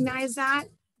recognize that,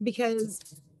 because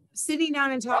sitting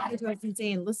down and talking to us and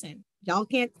saying, listen, y'all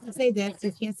can't say this,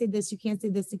 you can't say this, you can't say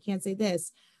this, you can't say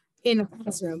this in a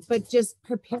classroom, but just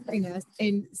preparing us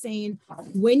and saying,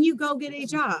 when you go get a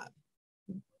job,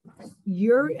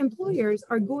 your employers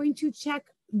are going to check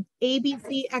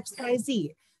ABC,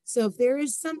 XYZ. So if there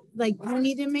is some, like, you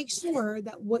need to make sure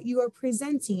that what you are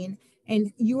presenting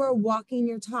and you are walking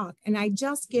your talk. And I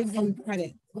just give them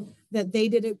credit that they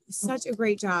did such a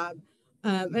great job.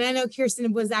 And I know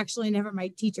Kirsten was actually never my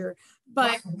teacher,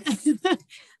 but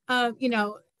you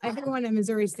know, everyone at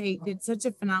Missouri State did such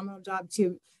a phenomenal job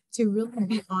to really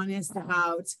be honest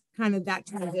about kind of that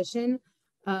transition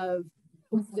of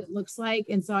what it looks like.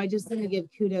 And so I just want to give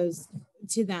kudos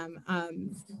to them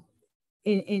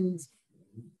in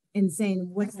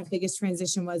saying what the biggest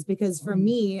transition was, because for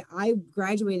me, I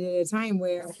graduated at a time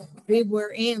where we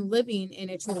were living in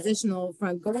a transitional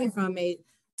from going from a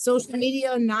social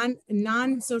media,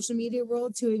 non-social media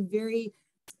world to a very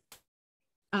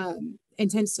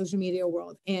intense social media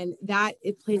world. And that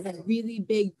it plays a really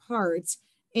big part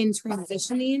in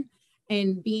transitioning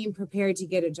and being prepared to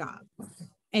get a job.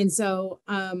 And so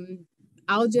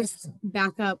I'll just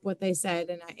back up what they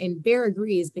said. And Bear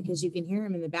agrees, because you can hear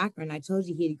him in the background. I told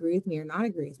you he'd agree with me or not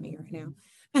agree with me right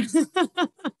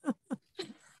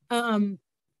now.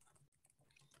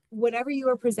 Whatever you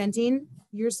are presenting,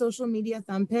 your social media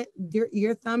thumbprint,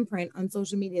 your thumbprint on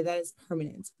social media, that is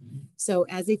permanent. So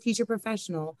as a teacher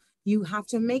professional, you have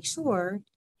to make sure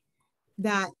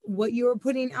that what you are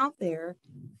putting out there,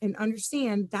 and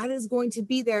understand that is going to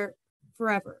be there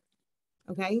forever.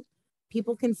 Okay.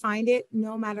 People can find it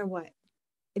no matter what.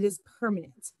 It is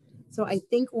permanent. So I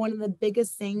think one of the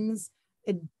biggest things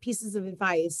and pieces of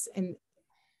advice, and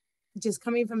just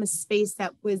coming from a space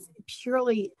that was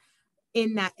purely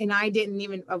in that, and I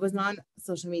was not on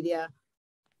social media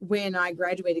when I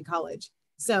graduated college.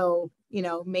 So, you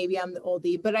know, maybe I'm the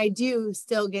oldie, but I do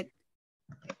still get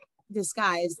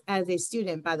disguised as a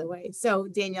student, by the way. So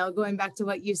Danielle, going back to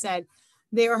what you said,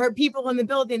 there are people in the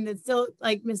building that still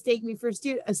like mistake me for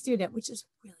a student, which is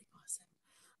really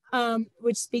awesome.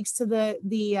 Which speaks to the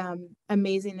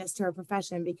amazingness to our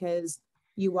profession, because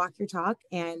you walk your talk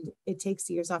and it takes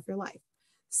years off your life.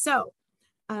 So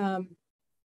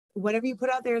whatever you put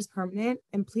out there is permanent,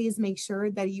 and please make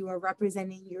sure that you are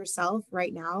representing yourself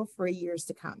right now for years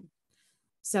to come.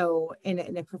 So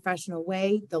in a professional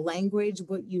way, the language,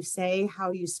 what you say,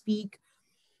 how you speak,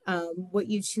 what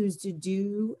you choose to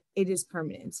do, it is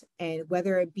permanent. And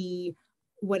whether it be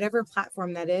whatever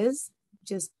platform that is,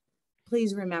 just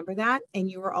please remember that. And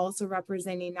you are also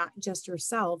representing not just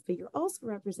yourself, but you're also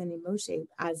representing MoShape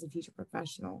as a future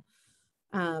professional,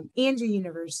 and your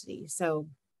university. So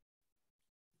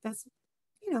that's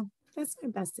my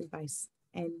best advice,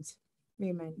 and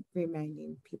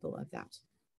reminding people of that.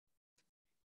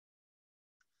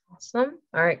 Awesome.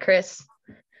 All right, Chris.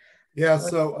 Yeah.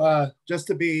 So just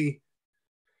to be,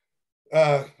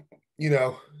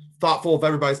 thoughtful of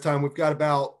everybody's time, we've got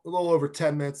about a little over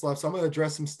 10 minutes left. So I'm going to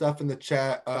address some stuff in the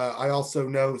chat. I also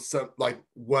know some, like,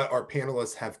 what our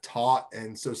panelists have taught.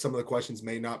 And so some of the questions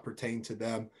may not pertain to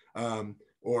them,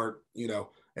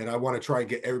 and I want to try and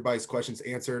get everybody's questions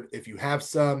answered. If you have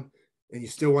some and you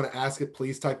still want to ask it,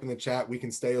 please type in the chat. We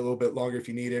can stay a little bit longer if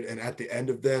you need it. And at the end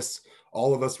of this,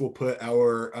 all of us will put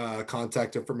our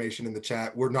contact information in the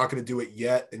chat. We're not going to do it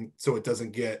yet, and so it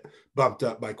doesn't get bumped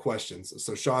up by questions.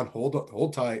 So Sean,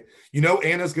 hold tight. You know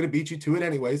Anna's going to beat you to it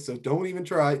anyway, so don't even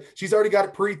try. She's already got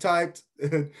it pre-typed.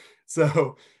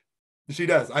 So she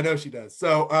does. I know she does.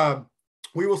 So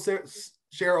we will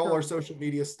share all our social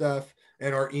media stuff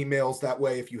and our emails. That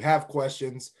way, if you have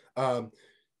questions,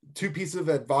 2 pieces of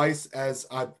advice as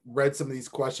I've read some of these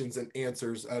questions and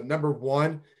answers. Number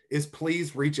 1 is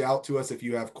please reach out to us if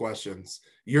you have questions.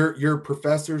 Your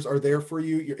professors are there for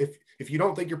you. If you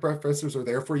don't think your professors are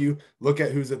there for you, look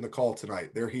at who's in the call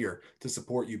tonight. They're here to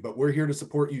support you, but we're here to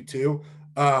support you too.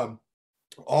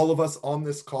 All of us on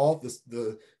this call,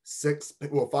 the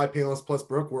 5 panelists plus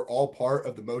Brooke, we're all part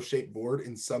of the MoShape board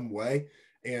in some way.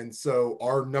 And so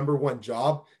our number 1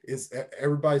 job is,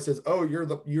 everybody says, oh,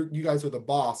 you guys are the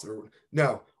boss. Or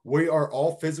no, we are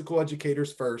all physical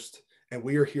educators first, and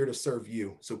we are here to serve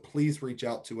you. So please reach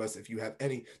out to us if you have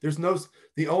any.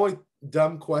 The only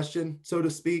dumb question, so to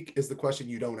speak, is the question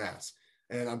you don't ask.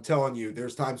 And I'm telling you,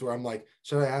 there's times where I'm like,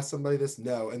 should I ask somebody this?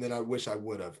 No. And then I wish I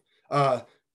would have.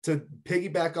 To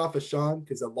piggyback off of Sean,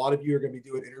 because a lot of you are going to be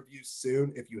doing interviews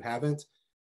soon if you haven't.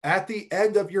 At the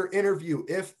end of your interview,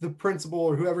 if the principal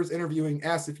or whoever's interviewing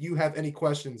asks if you have any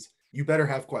questions, you better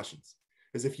have questions.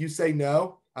 Because if you say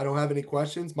no, I don't have any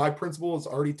questions, my principal has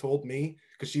already told me,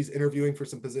 because she's interviewing for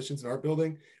some positions in our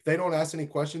building, if they don't ask any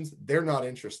questions, they're not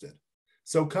interested.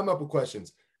 So come up with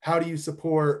questions. How do you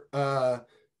support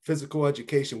physical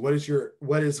education?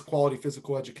 What is quality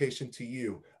physical education to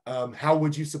you? How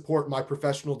would you support my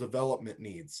professional development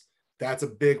needs? That's a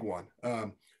big one.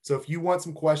 So if you want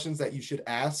some questions that you should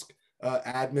ask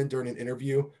admin during an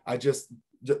interview, I just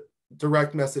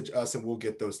direct message us and we'll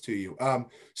get those to you.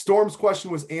 Storm's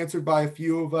question was answered by a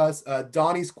few of us.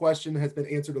 Donnie's question has been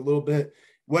answered a little bit.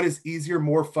 What is easier,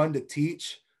 more fun to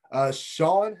teach?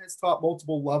 Sean has taught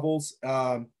multiple levels.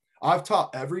 I've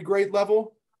taught every grade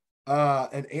level.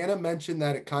 And Anna mentioned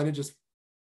that it kind of just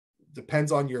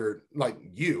depends on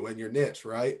you and your niche,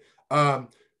 right?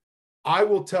 I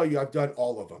will tell you, I've done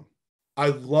all of them. I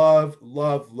love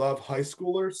high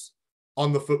schoolers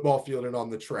on the football field and on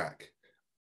the track,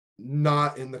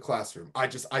 not in the classroom.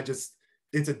 It's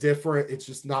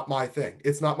just not my thing.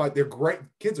 They're great.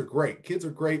 Kids are great. Kids are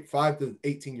great 5 to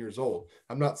 18 years old.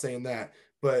 I'm not saying that,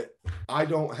 but I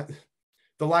don't have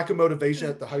the lack of motivation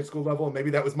at the high school level. And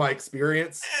maybe that was my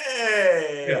experience.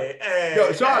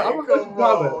 Yo, Sean, I'm going to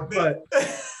comment, but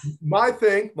my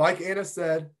thing, like Anna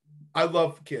said, I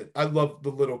love kids. I love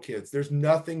the little kids. There's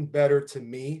nothing better to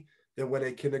me than when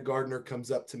a kindergartner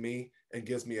comes up to me and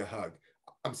gives me a hug.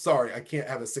 I'm sorry, I can't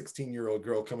have a 16-year-old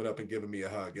girl coming up and giving me a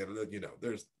hug. And,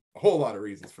 there's a whole lot of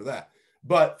reasons for that.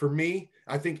 But for me,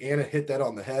 I think Anna hit that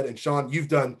on the head. And Sean, you've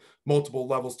done multiple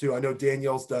levels too. I know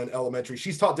Danielle's done elementary.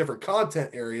 She's taught different content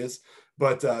areas,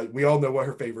 but we all know what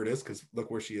her favorite is because look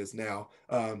where she is now.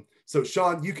 So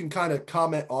Sean, you can kind of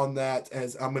comment on that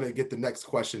as I'm going to get the next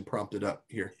question prompted up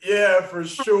here. Yeah, for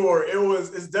sure.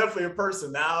 It's definitely a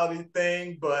personality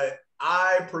thing, but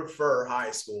I prefer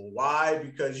high school. Why?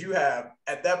 Because you have,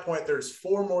 at that point, there's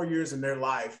 4 more years in their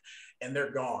life and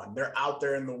they're gone. They're out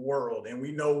there in the world and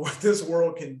we know what this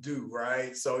world can do,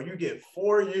 right? So you get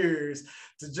 4 years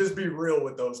to just be real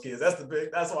with those kids. That's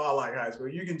why I like high school.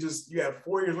 You have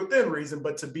 4 years within reason,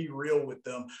 but to be real with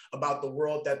them about the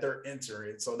world that they're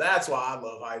entering. So that's why I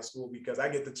love high school, because I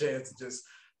get the chance to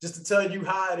just to tell you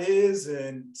how it is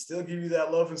and still give you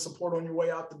that love and support on your way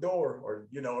out the door or,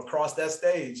 across that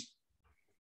stage.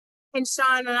 And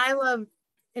Sean, I love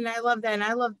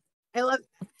that.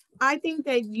 I think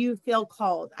that you feel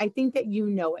called. I think that you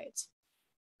know it.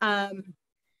 I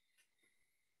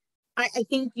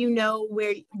think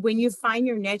when you find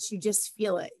your niche, you just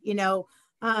feel it,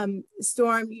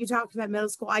 Storm, you talked about middle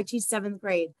school. I teach 7th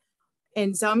grade.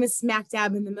 And so I'm a smack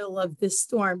dab in the middle of this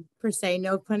storm, per se,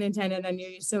 no pun intended on your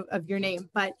use of your name,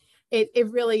 but it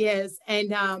really is.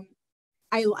 And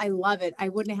I love it. I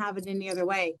wouldn't have it any other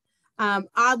way.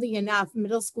 Oddly enough,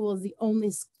 middle school is the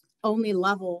only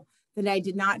level that I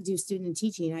did not do student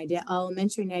teaching. I did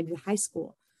elementary and I did high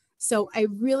school. So I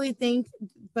really think,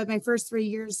 but my first 3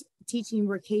 years teaching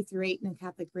were K-8 in a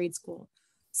Catholic grade school.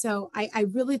 So I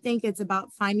really think it's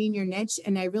about finding your niche.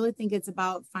 And I really think it's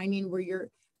about finding where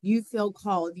you feel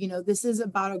called. This is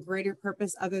about a greater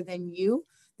purpose other than you.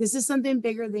 This is something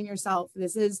bigger than yourself.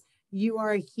 You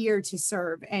are here to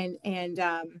serve. And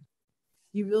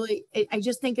you really, I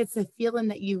just think it's the feeling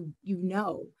that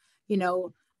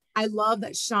I love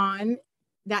that Sean,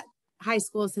 that high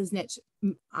school is his niche.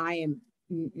 I am,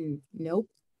 nope,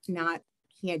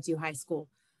 can't do high school.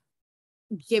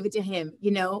 Give it to him.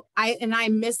 I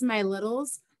miss my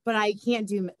littles, but I can't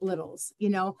do littles.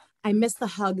 I miss the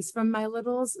hugs from my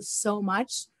littles so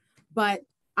much, but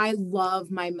I love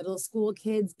my middle school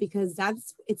kids because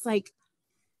it's like,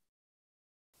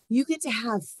 you get to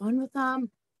have fun with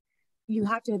them. You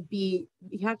have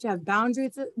to have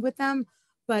boundaries with them,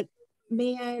 but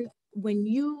man, when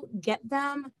you get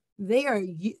them, they are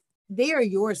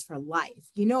yours for life.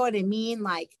 You know what I mean?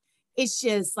 Like, it's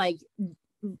just like,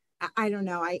 I don't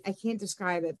know. I can't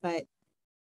describe it, but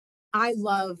I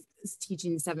love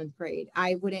teaching 7th grade.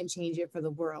 I wouldn't change it for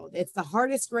the world. It's the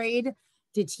hardest grade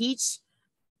to teach,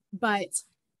 but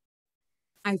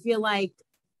I feel like,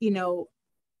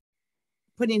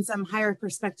 putting some higher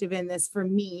perspective in this for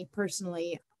me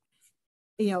personally,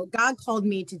 God called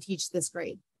me to teach this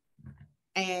grade.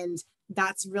 And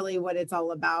that's really what it's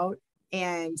all about.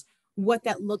 And what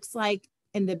that looks like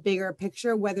in the bigger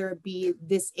picture, whether it be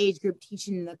this age group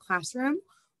teaching in the classroom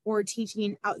or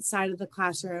teaching outside of the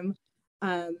classroom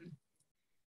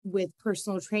with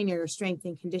personal training or strength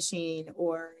and conditioning,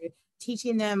 or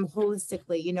teaching them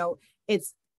holistically,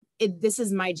 this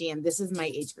is my jam. This is my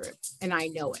age group. And I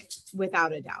know it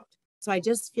without a doubt. So I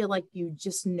just feel like you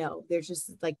just know, there's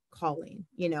just like calling,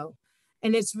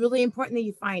 and it's really important that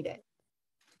you find it.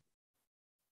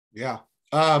 Yeah.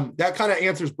 That kind of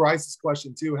answers Bryce's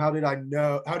question too. How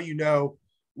do you know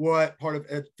what part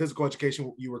of physical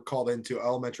education you were called into,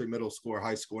 elementary, middle school, or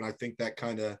high school? And I think that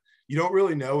you don't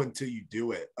really know until you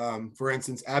do it. For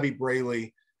instance, Abbie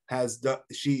Braly has done,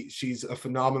 she's a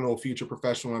phenomenal future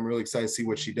professional. I'm really excited to see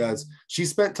what she does. She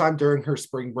spent time during her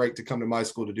spring break to come to my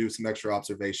school to do some extra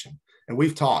observation. And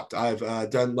we've talked. I've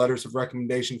done letters of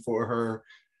recommendation for her,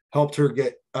 helped her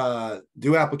get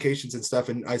do applications and stuff.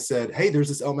 And I said, hey, there's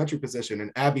this elementary position.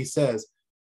 And Abbie says,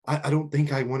 I don't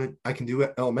think I can do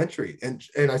it elementary. And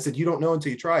I said, you don't know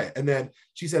until you try it. And then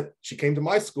she said, she came to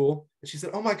my school and she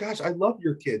said, oh my gosh, I love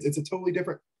your kids. It's a totally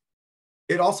different.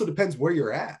 It also depends where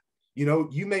you're at.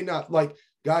 You may not like,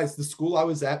 guys, the school I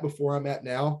was at before I'm at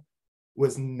now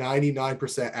was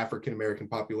 99% African-American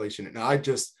population. And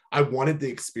I wanted the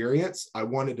experience. I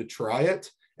wanted to try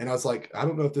it. And I was like, I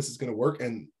don't know if this is going to work.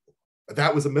 And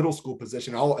that was a middle school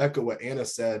position. I'll echo what Anna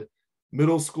said.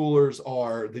 Middle schoolers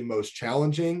are the most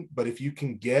challenging, but if you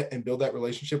can get and build that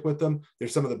relationship with them, they're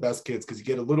some of the best kids because you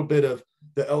get a little bit of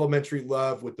the elementary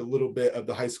love with a little bit of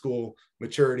the high school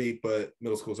maturity, but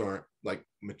middle schools aren't like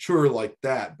mature like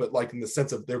that, but like in the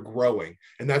sense of they're growing.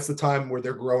 And that's the time where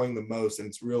they're growing the most. And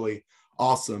it's really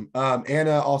awesome.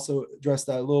 Anna also addressed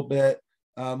that a little bit.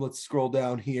 Let's scroll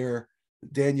down here.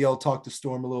 Danielle talked to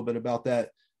Storm a little bit about that.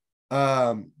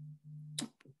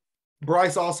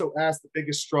 Bryce also asked the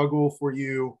biggest struggle for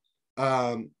you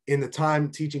in the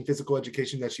time teaching physical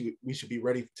education that we should be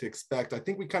ready to expect. I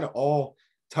think we kind of all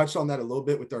touched on that a little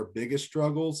bit with our biggest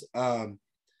struggles.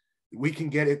 We can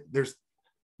get it.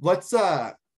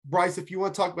 Bryce, if you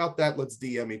want to talk about that, let's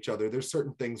DM each other. There's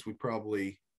certain things we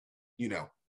probably,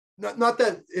 not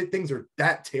that things are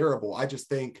that terrible. I just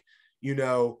think,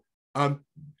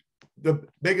 the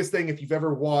biggest thing, if you've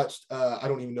ever watched, I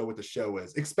don't even know what the show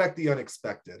is, Expect the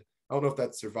Unexpected. I don't know if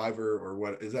that's Survivor or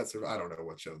what is that. I don't know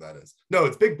what show that is. No,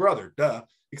 it's Big Brother. Duh.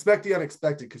 Expect the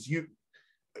Unexpected, because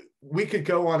we could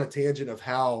go on a tangent of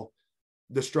how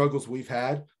the struggles we've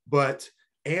had, but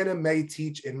Anna may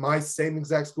teach in my same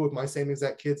exact school with my same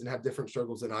exact kids and have different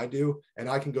struggles than I do. And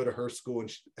I can go to her school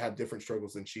and have different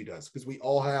struggles than she does, because we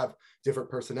all have different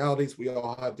personalities. We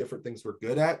all have different things we're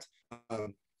good at.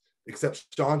 Except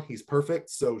Sean, he's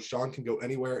perfect. So Sean can go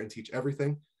anywhere and teach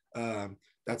everything.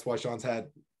 That's why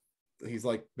he's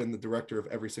like been the director of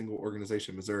every single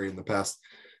organization in Missouri in the past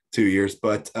 2 years.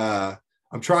 But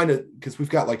I'm trying to, because we've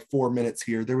got like 4 minutes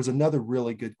here. There was another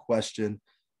really good question.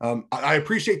 I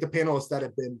appreciate the panelists that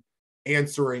have been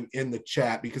answering in the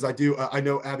chat, because I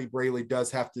know Abbie Braly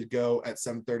does have to go at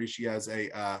 7:30. She has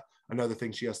another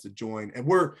thing she has to join,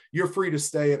 and you're free to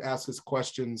stay and ask us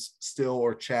questions still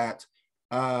or chat.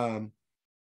 Okay,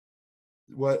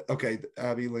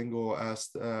 Abby Lingle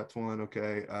asked one.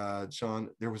 Okay, Sean,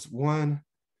 there was one.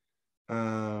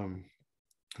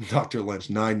 Dr. Lynch,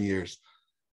 9 years.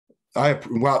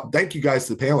 Wow, thank you guys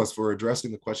to the panelists for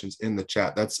addressing the questions in the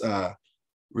chat. That's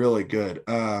really good.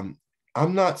 I'm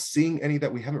not seeing any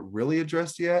that we haven't really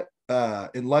addressed yet,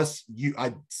 unless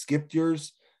I skipped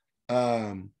yours.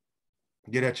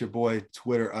 Get at your boy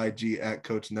Twitter, IG at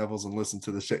Coach Nevills, and listen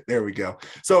to the shit. There we go.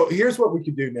 So here's what we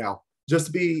can do now, just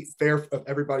to be fair of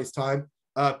everybody's time.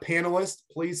 Panelists,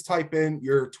 please type in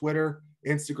your Twitter,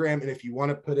 Instagram, and if you want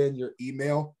to put in your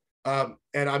email. And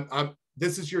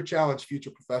this is your challenge,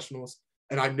 future professionals.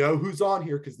 And I know who's on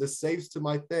here, because this saves to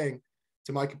my thing,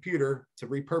 to my computer, to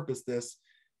repurpose this.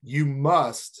 You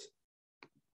must,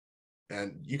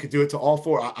 and you could do it to all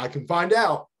four. I can find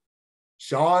out.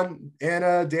 Sean,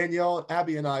 Anna, Danielle,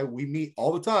 Abby, and I, we meet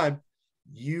all the time.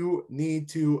 You need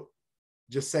to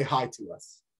just say hi to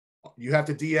us. You have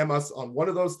to DM us on one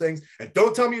of those things. And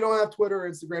don't tell me you don't have Twitter or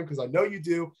Instagram, because I know you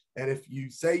do. And if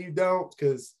you say you don't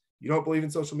because you don't believe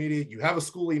in social media, you have a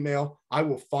school email, I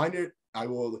will find it. I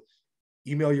will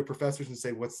email your professors and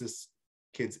say, what's this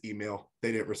kid's email?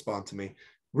 They didn't respond to me.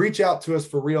 Reach out to us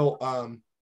for real. And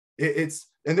there's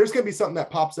going to be something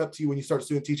that pops up to you when you start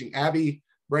student teaching. Abbie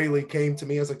Braly came to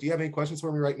me. I was like, do you have any questions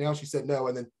for me right now? She said no.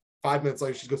 And then 5 minutes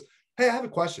later, she goes, hey, I have a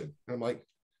question. And I'm like,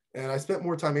 and I spent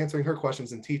more time answering her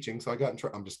questions than teaching. So I got in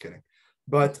trouble. I'm just kidding.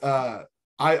 But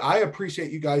I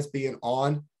appreciate you guys being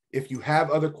on. If you have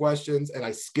other questions, and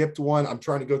I skipped one, I'm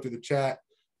trying to go through the chat.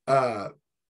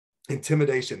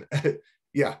 Intimidation.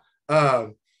 Yeah.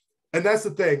 And that's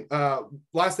the thing.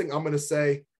 Last thing I'm going to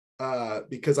say,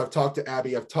 because I've talked to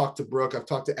Abby, I've talked to Brooke, I've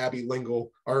talked to Abbie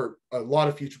Lingle, or a lot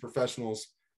of future professionals.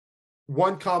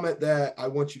 One comment that I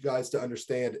want you guys to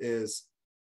understand is,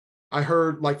 I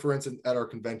heard, like, for instance, at our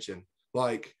convention,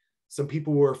 like, some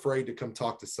people were afraid to come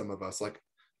talk to some of us. Like,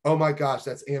 oh my gosh,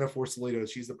 that's Anna Forcelledo,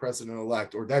 she's the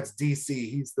president-elect, or that's DC,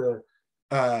 he's the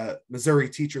Missouri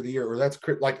Teacher of the Year, or that's,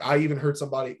 like, I even heard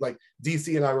somebody, like,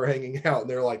 DC and I were hanging out, and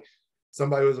they're like,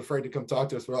 somebody was afraid to come talk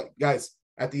to us. We're like, guys,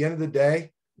 at the end of the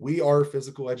day, we are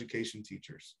physical education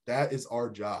teachers. That is our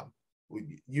job.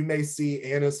 You may see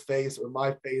Anna's face or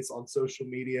my face on social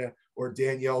media, or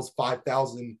Danielle's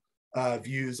 5,000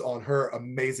 views on her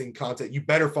amazing content. You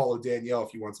better follow Danielle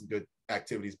if you want some good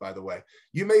activities, by the way.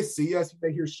 You may see us, you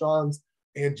may hear Sean's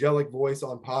angelic voice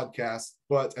on podcasts,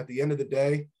 but at the end of the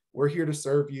day, we're here to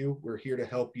serve you. We're here to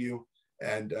help you.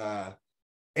 And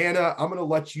Anna, I'm going to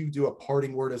let you do a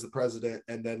parting word as the president,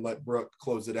 and then let Brooke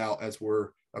close it out as we're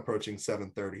approaching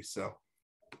 7:30. So.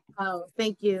 Oh,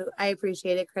 thank you. I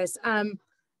appreciate it, Chris.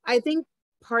 I think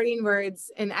parting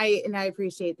words, and I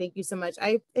appreciate, thank you so much.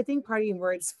 I think parting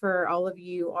words for all of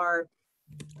you are,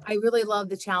 I really love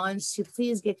the challenge to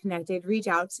please get connected. Reach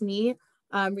out to me,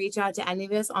 reach out to any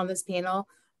of us on this panel.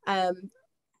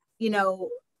 You know,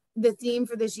 the theme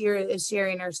for this year is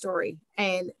sharing our story,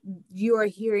 and you are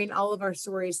hearing all of our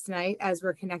stories tonight as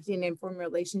we're connecting and forming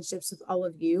relationships with all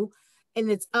of you. And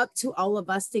it's up to all of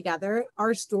us together.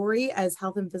 Our story as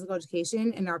health and physical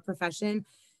education in our profession,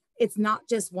 it's not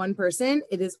just one person,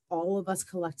 it is all of us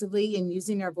collectively, and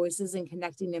using our voices and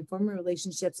connecting and forming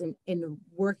relationships and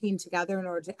working together in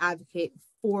order to advocate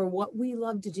for what we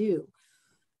love to do.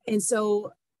 And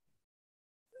so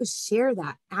share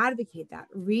that, advocate that,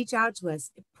 reach out to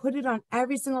us, put it on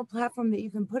every single platform that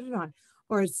you can put it on,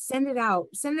 or send it out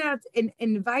and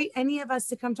invite any of us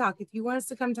to come talk. If you want us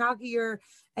to come talk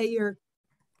at your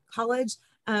college,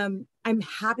 I'm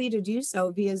happy to do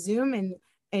so via Zoom,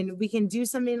 and we can do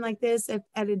something like this at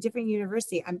a different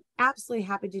university. I'm absolutely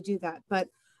happy to do that. But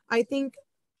I think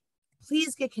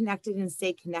please get connected and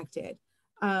stay connected.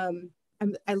 I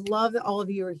love that all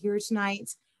of you are here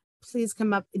tonight. please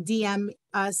come up, DM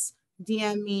us,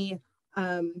 DM me.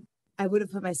 I would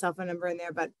have put my cell phone number in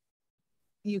there, but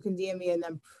you can DM me and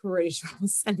I'm pretty sure I'll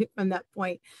send it from that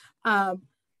point.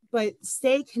 But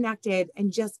stay connected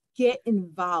and just get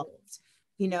involved.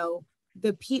 You know,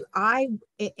 and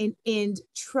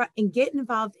get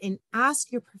involved and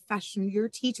ask your profession, your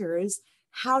teachers,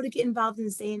 how to get involved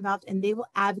and stay involved, and they will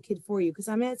advocate for you. Because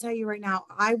I'm going to tell you right now,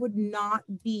 I would not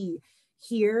be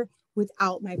here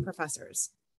without my professors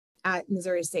at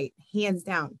Missouri State, hands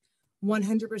down,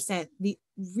 100%. The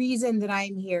reason that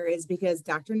I'm here is because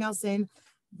Dr. Nelson,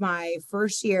 my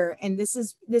first year, and this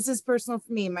is personal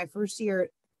for me, my first year,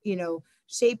 you know,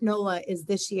 Shape NOLA is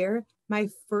this year. My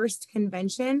first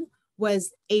convention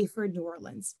was AFERD New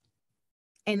Orleans.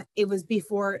 And it was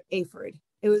before AFERD.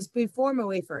 It was before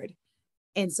MOAFERD.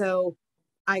 And so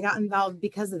I got involved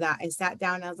because of that. I sat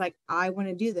down and I was like, I want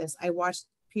to do this. I watched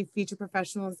Future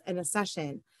Professionals in a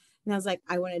session and I was like,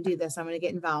 I want to do this. I'm going to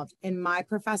get involved. And my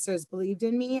professors believed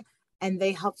in me and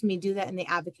they helped me do that and they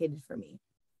advocated for me.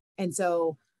 And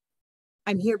so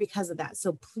I'm here because of that.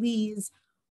 So please,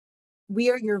 we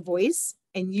are your voice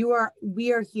and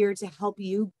we are here to help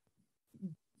you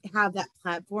have that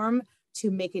platform to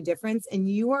make a difference, and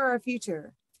you are our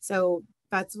future. So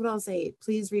that's what I'll say.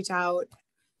 Please reach out.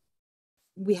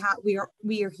 We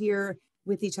are here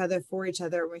with each other, for each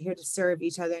other. We're here to serve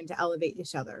each other and to elevate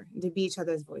each other and to be each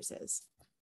other's voices.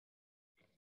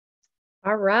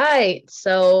 All right.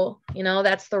 So, you know,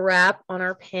 that's the wrap on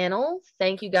our panel.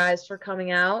 Thank you guys for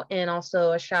coming out. And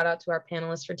also a shout out to our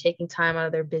panelists for taking time out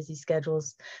of their busy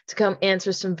schedules to come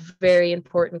answer some very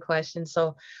important questions.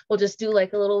 So we'll just do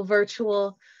like a little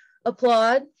virtual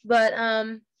applaud. But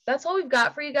that's all we've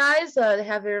got for you guys. They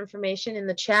have their information in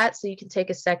the chat, so you can take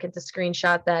a second to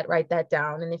screenshot that, write that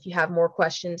down. And if you have more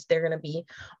questions, they're going to be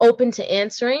open to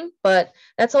answering. But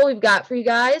that's all we've got for you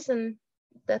guys. And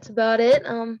that's about it.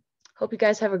 Hope you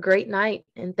guys have a great night,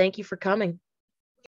 and thank you for coming.